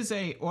this is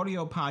a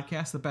audio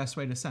podcast, the best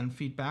way to send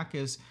feedback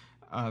is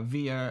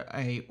via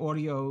a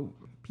audio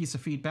piece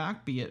of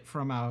feedback, be it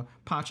from our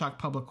Podshock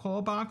public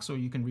call box, or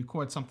you can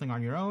record something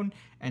on your own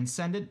and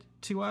send it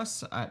to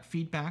us at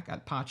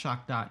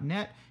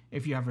feedback@podshock.net.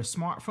 If you have a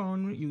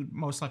smartphone, you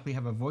most likely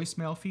have a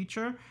voicemail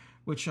feature,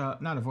 which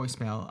not a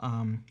voicemail,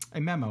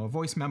 a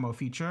voice memo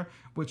feature,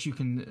 which you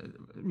can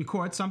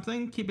record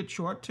something, keep it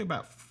short to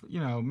about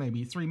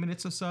maybe 3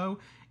 minutes or so,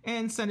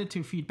 and send it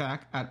to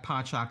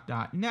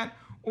feedback@podshock.net,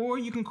 or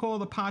you can call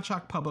the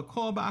Podshock public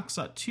call box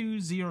at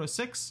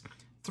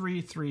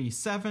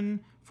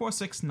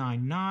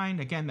 206-337-4699.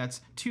 Again,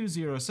 that's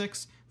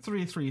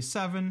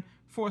 206-337-4699.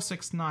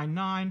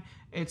 4699.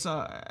 It's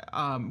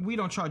we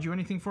don't charge you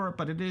anything for it,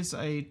 but it is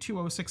a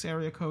 206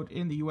 area code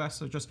in the U.S.,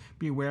 so just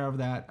be aware of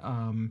that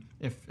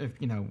if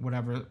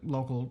whatever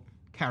local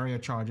carrier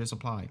charges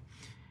apply.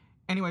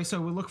 Anyway, so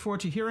we look forward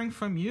to hearing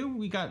from you.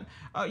 We got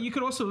you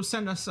could also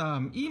send us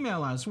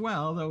email as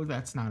well, though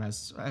that's not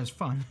as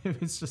fun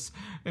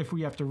if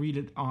we have to read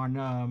it on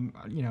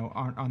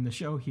on the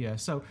show here.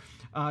 So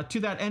to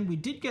that end, we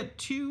did get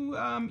 2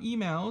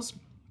 emails,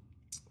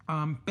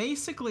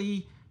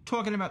 basically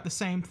talking about the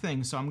same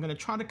thing. So I'm going to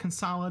try to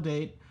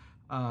consolidate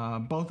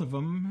both of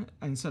them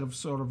instead of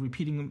sort of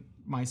repeating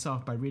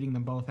myself by reading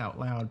them both out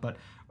loud. But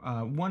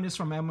one is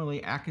from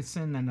Emily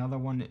Atkinson, and another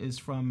one is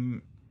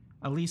from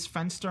Elise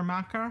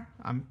Fenstermacher.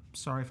 I'm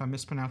sorry if I'm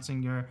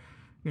mispronouncing your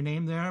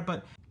name there.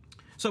 But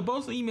so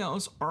both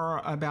emails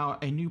are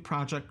about a new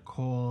project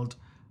called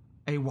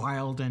A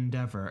Wild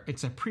Endeavor.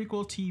 It's a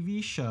prequel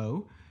TV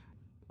show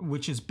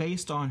which is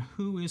based on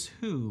Who is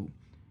Who.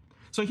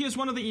 So here's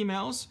one of the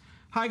emails.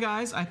 Hi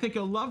guys, I think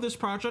you'll love this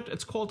project.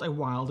 It's called A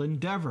Wild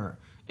Endeavor.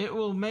 It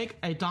will make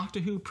a Doctor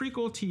Who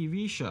prequel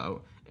TV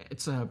show.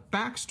 It's a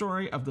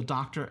backstory of the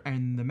Doctor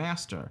and the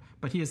Master.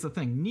 But here's the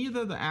thing,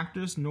 neither the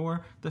actors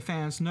nor the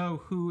fans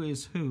know who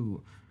is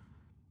who.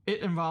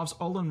 It involves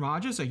Olin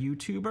Rogers, a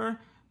YouTuber,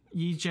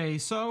 Yi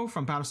Jae So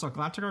from Battlestar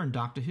Galactica and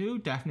Doctor Who,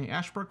 Daphne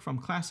Ashbrook from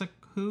Classic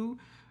Who,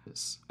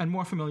 and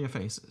more familiar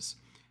faces.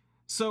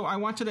 So I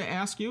wanted to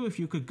ask you if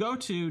you could go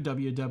to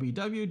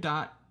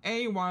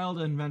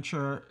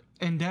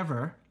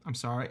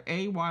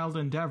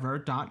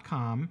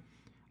awildendeavor.com.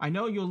 I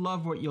know you'll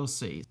love what you'll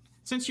see.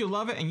 Since you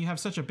love it and you have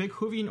such a big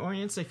Whovian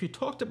audience, if you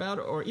talked about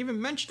it or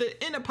even mentioned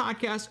it in a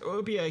podcast, it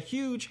would be a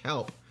huge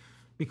help,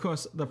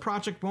 because the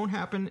project won't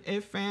happen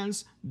if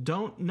fans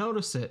don't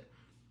notice it.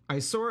 I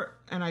saw it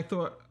and I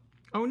thought,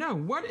 oh no,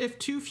 what if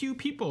too few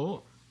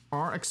people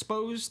are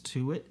exposed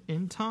to it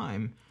in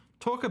time?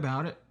 Talk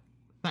about it.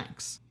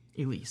 Thanks,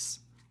 Elise.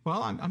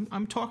 Well,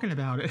 I'm talking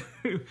about it.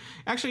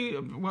 Actually,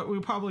 what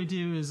we'll probably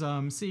do is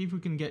see if we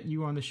can get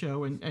you on the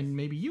show and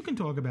maybe you can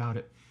talk about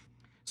it.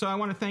 So I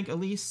want to thank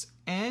Elise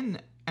and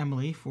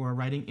Emily for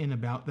writing in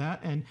about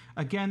that. And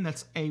again,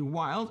 that's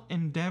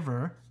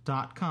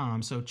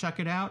awildendeavor.com. So check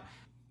it out.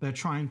 They're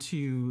trying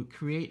to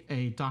create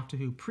a Doctor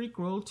Who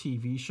prequel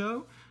TV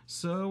show.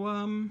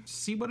 So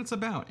see what it's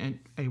about at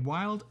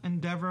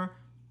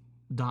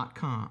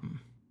awildendeavor.com.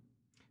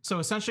 So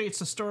essentially, it's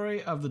the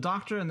story of the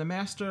Doctor and the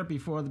Master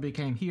before they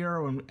became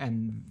hero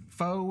and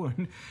foe.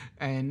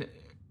 And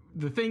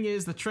the thing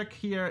is, the trick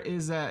here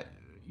is that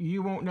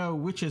you won't know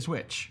which is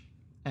which.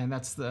 And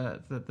that's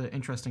the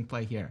interesting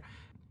play here.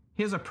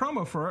 Here's a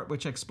promo for it,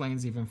 which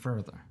explains even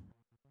further.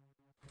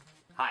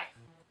 Hi,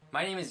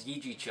 my name is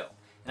Yi Jae Cho,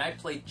 and I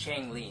played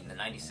Chang Li in the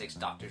 96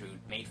 Doctor Who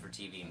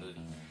made-for-TV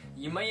movie.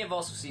 You may have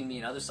also seen me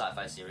in other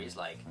sci-fi series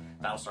like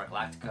Battlestar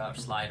Galactica, or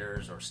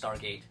Sliders, or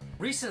Stargate.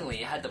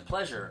 Recently, I had the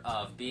pleasure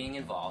of being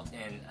involved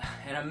in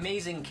an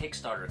amazing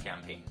Kickstarter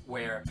campaign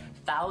where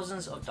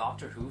thousands of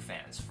Doctor Who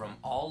fans from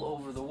all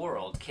over the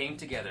world came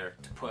together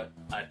to put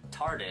a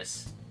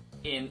TARDIS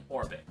in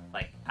orbit,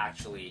 like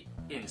actually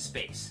in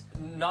space.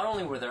 Not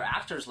only were there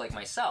actors like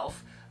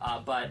myself,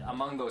 but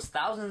among those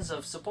thousands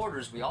of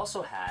supporters, we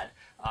also had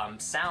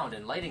sound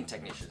and lighting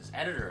technicians,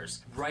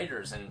 editors,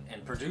 writers,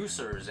 and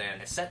producers,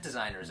 and set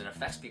designers, and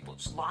effects people.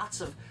 Just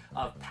lots of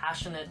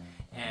passionate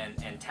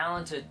and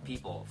talented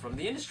people from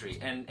the industry.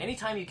 And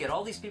anytime you get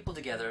all these people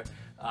together,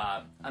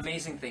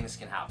 amazing things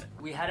can happen.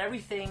 We had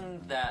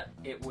everything that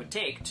it would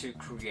take to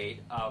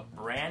create a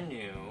brand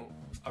new,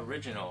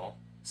 original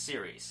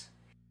series.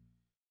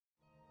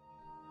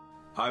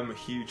 I'm a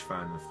huge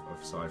fan of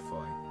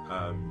sci-fi.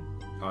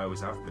 I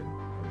always have been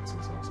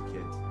since I was a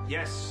kid.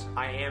 Yes,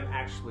 I am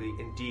actually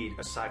indeed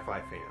a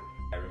sci-fi fan.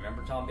 I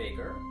remember Tom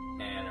Baker,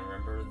 and I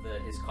remember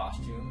his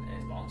costume and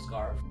his long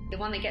scarf. The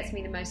one that gets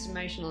me the most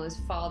emotional is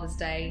Father's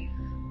Day.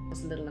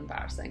 It's a little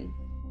embarrassing.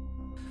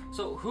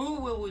 So who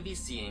will we be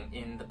seeing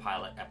in the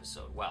pilot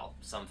episode? Well,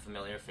 some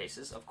familiar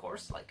faces, of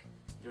course, like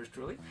yours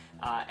truly,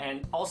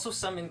 and also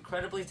some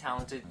incredibly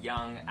talented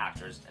young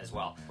actors as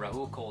well.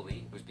 Rahul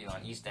Kohli, who's been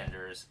on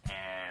EastEnders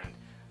and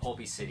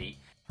Holby City.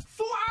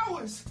 4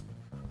 hours!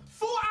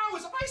 4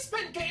 hours I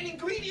spent getting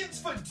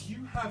ingredients for... Do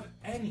you have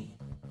any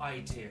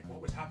idea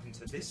what would happen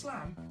to this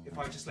lamb if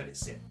I just let it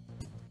sit?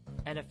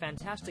 And a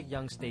fantastic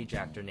young stage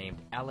actor named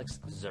Alex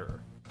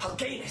Zur.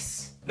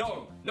 Halganis!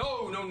 No.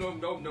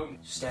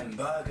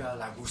 Stemberger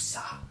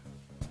Lagusa.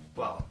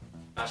 Well,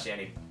 actually,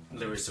 Annie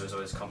Larissa was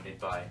always accompanied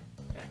by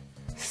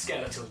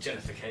skeletal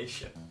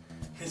genification.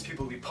 These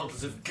people will be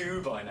puddles of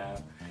goo by now.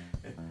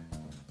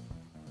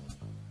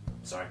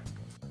 Sorry.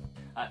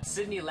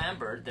 Sydney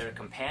Lambert, their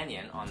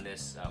companion on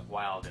this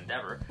wild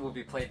endeavor, will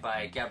be played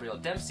by Gabrielle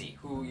Dempsey,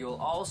 who you'll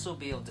also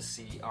be able to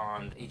see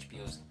on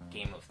HBO's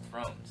Game of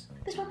Thrones.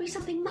 There's probably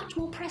something much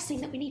more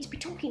pressing that we need to be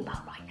talking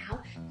about right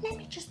now. Let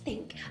me just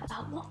think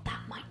about what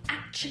that might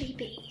actually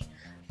be.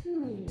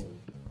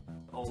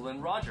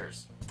 Olin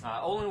Rogers.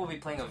 Olin will be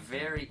playing a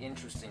very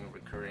interesting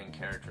recurring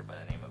character by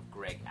the name of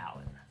Greg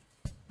Allen.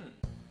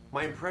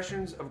 My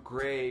impressions of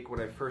Greg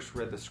when I first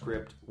read the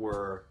script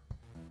were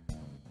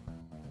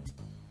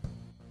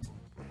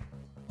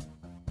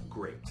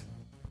great.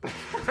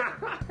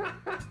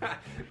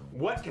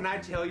 What can I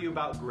tell you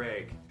about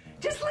Greg?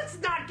 Just let's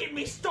not get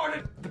me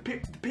started.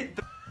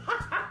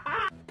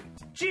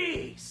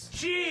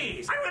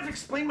 Jeez. I don't have to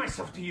explain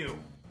myself to you.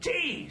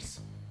 Jeez.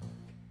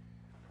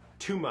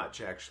 Too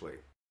much, actually.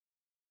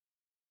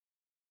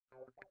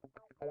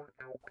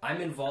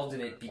 I'm involved in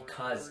it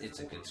because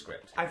it's a good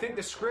script. I think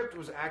the script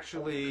was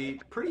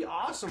actually pretty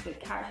awesome. The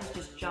characters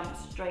just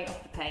jumped straight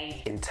off the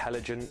page.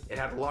 Intelligent. It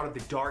had a lot of the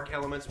dark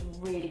elements.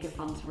 Really good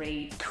fun to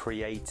read.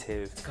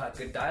 Creative. It's got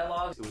good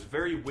dialogue. It was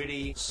very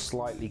witty.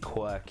 Slightly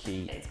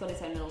quirky. It's got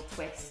its own little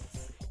twists.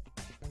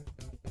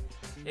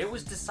 It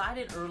was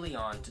decided early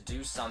on to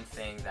do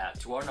something that,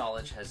 to our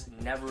knowledge, has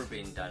never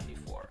been done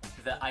before.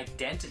 The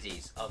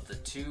identities of the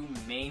two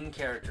main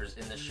characters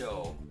in the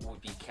show would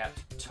be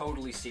kept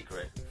totally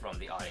secret from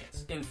the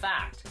audience. In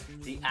fact,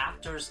 the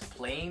actors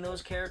playing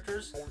those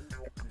characters,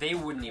 they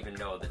wouldn't even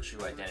know the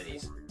true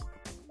identities.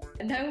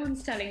 No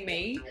one's telling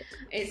me.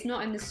 It's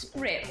not in the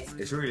script.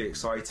 It's really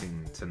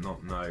exciting to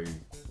not know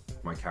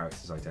my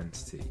character's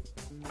identity.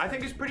 I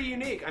think it's pretty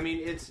unique. I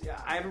mean,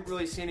 I haven't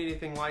really seen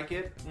anything like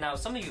it. Now,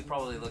 some of you are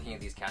probably looking at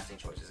these casting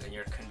choices and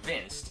you're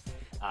convinced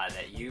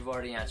that you've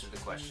already answered the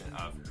question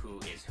of who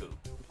is who.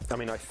 I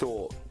mean, I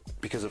thought,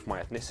 because of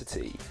my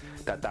ethnicity,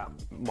 that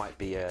might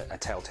be a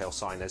telltale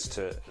sign as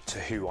to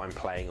who I'm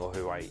playing or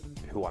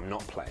who I'm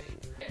not playing.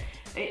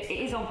 It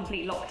is on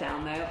complete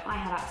lockdown, though. I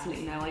have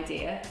absolutely no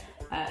idea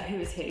who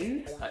is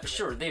who.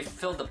 Sure, they've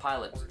filled the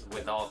pilot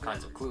with all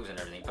kinds of clues and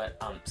everything,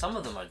 but some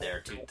of them are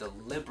there to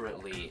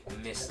deliberately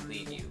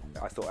mislead you.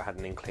 I thought I had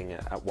an inkling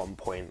at one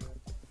point,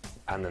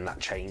 and then that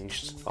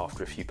changed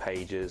after a few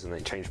pages, and then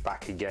it changed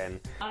back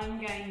again.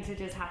 I'm going to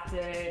just have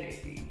to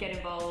get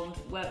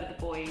involved, work with the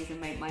boys,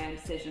 and make my own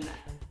decision.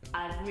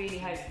 I really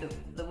hope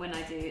that when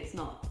I do, it's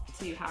not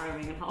too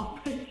harrowing and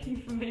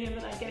heartbreaking for me, and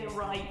that I get it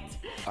right.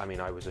 I mean,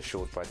 I was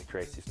assured by the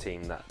creative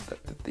team that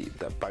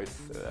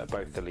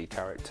both the lead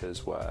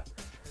characters were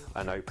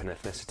an open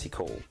ethnicity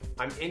call.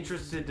 I'm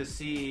interested to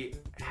see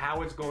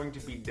how it's going to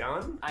be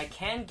done. I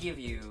can give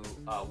you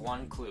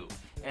one clue,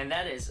 and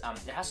that is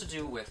it has to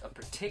do with a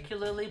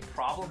particularly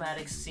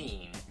problematic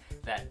scene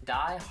that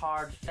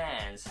die-hard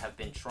fans have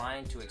been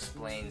trying to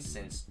explain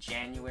since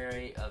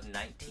January of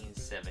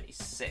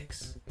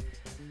 1976.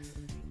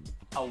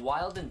 A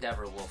Wild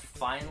Endeavor will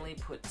finally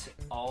put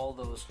all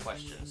those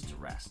questions to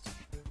rest.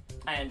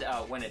 And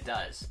when it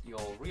does,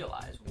 you'll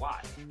realize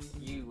why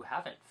you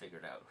haven't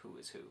figured out who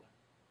is who.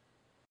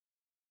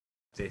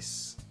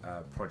 This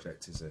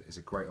project is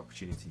a great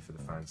opportunity for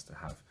the fans to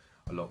have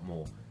a lot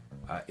more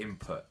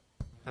input.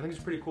 I think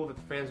it's pretty cool that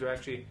the fans are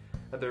actually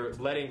they're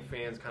letting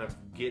fans kind of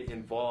get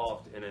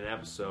involved in an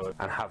episode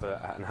and have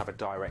a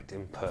direct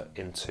input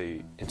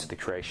into the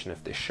creation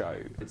of this show.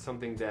 It's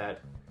something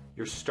that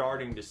you're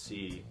starting to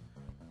see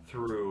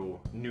through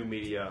new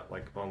media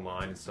like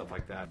online and stuff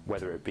like that.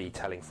 Whether it be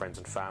telling friends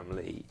and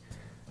family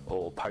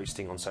or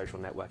posting on social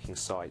networking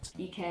sites.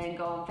 You can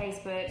go on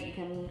Facebook, you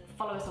can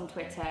follow us on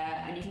Twitter,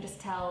 and you can just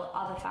tell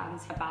other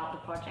fans about the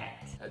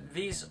project.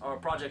 These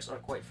projects are,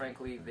 quite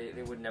frankly,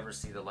 they would never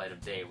see the light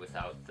of day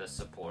without the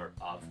support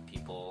of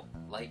people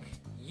like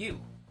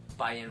you.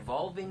 By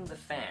involving the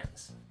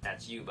fans,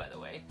 that's you by the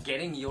way,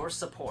 getting your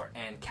support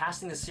and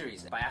casting the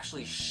series by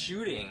actually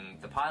shooting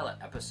the pilot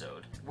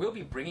episode, we'll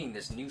be bringing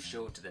this new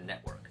show to the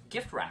network,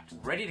 gift wrapped,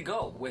 ready to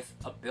go with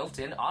a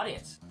built-in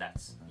audience.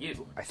 That's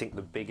you. I think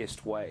the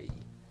biggest way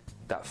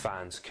that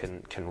fans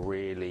can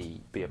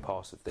really be a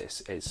part of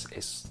this is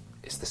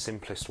the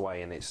simplest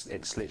way, and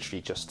it's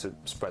literally just to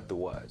spread the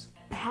word.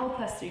 Help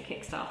us through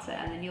Kickstarter,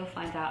 and then you'll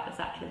find out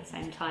exactly the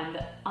same time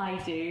that I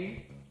do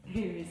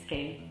who is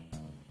king.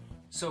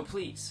 So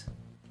please,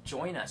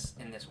 join us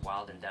in this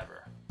wild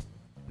endeavor.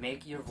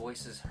 Make your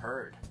voices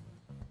heard.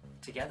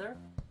 Together,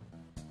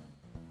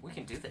 we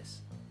can do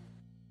this.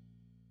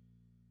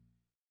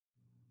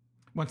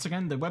 Once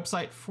again, the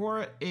website for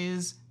it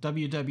is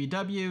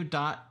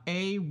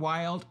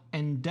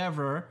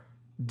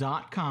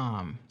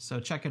www.awildendeavor.com. So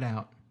check it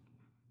out.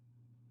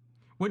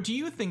 What do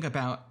you think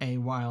about A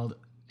Wild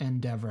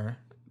Endeavor,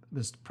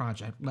 this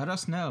project? Let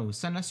us know.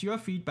 Send us your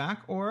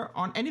feedback or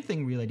on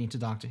anything relating to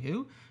Doctor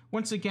Who.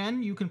 Once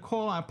again, you can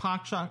call our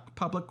Podshock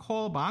public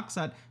call box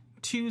at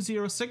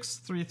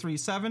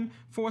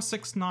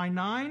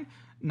 206-337-4699.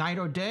 Night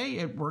or day,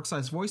 it works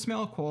as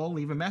voicemail. Call,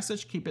 leave a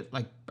message, keep it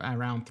like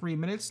around 3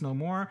 minutes, no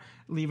more.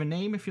 Leave a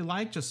name if you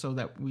like, just so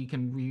that we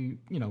can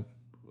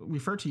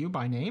refer to you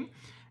by name.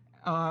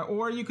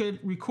 Or you could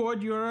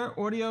record your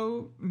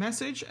audio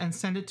message and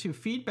send it to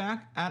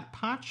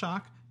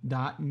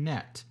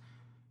feedback@podshock.net.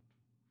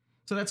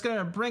 So that's going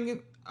to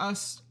bring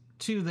us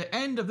to the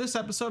end of this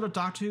episode of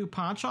Doctor Who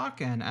Podshock,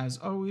 and as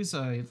always,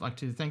 I'd like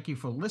to thank you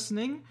for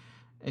listening.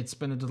 It's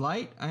been a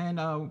delight, and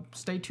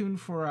stay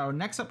tuned for our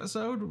next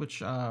episode,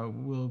 which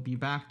we'll be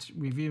back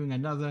reviewing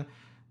another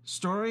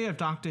story of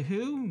Doctor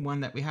Who, one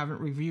that we haven't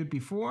reviewed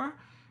before.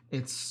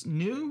 It's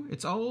new,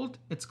 it's old,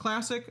 it's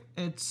classic,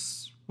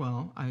 it's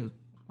well,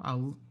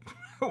 I'll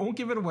I won't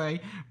give it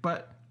away,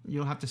 but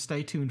you'll have to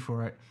stay tuned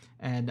for it.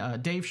 And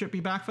Dave should be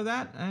back for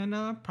that, and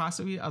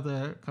possibly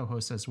other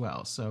co-hosts as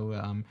well.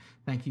 So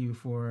thank you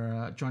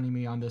for joining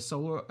me on this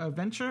solo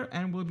adventure,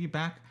 and we'll be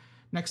back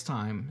next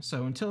time.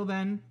 So until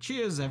then,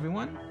 cheers,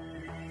 everyone.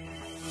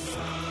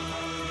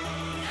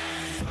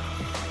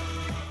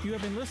 You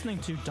have been listening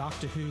to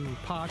Doctor Who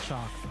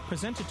Podshock,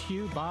 presented to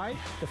you by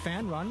the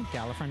fan-run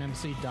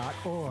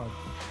GallifreyanEmbassy.org.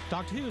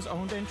 Doctor Who is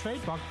owned and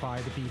trademarked by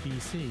the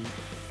BBC.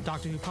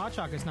 Doctor Who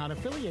Podshock is not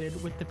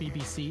affiliated with the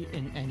BBC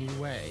in any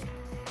way.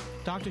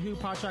 Doctor Who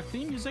Podshock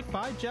theme music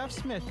by Jeff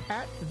Smith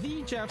at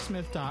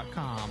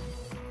thejeffsmith.com.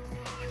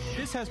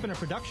 This has been a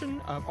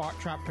production of Art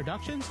Trap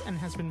Productions and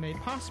has been made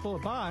possible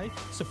by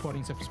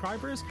supporting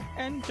subscribers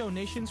and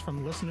donations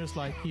from listeners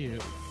like you.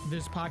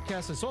 This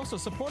podcast is also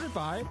supported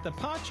by the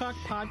Podshock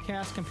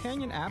Podcast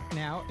Companion app,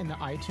 now in the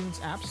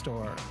iTunes App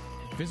Store.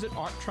 Visit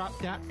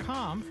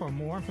arttrap.com for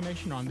more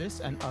information on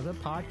this and other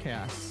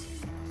podcasts.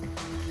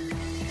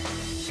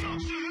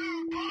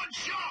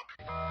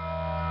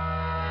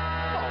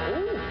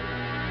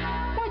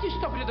 Why'd you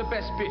stop it at the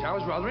best bit? I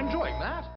was rather enjoying that.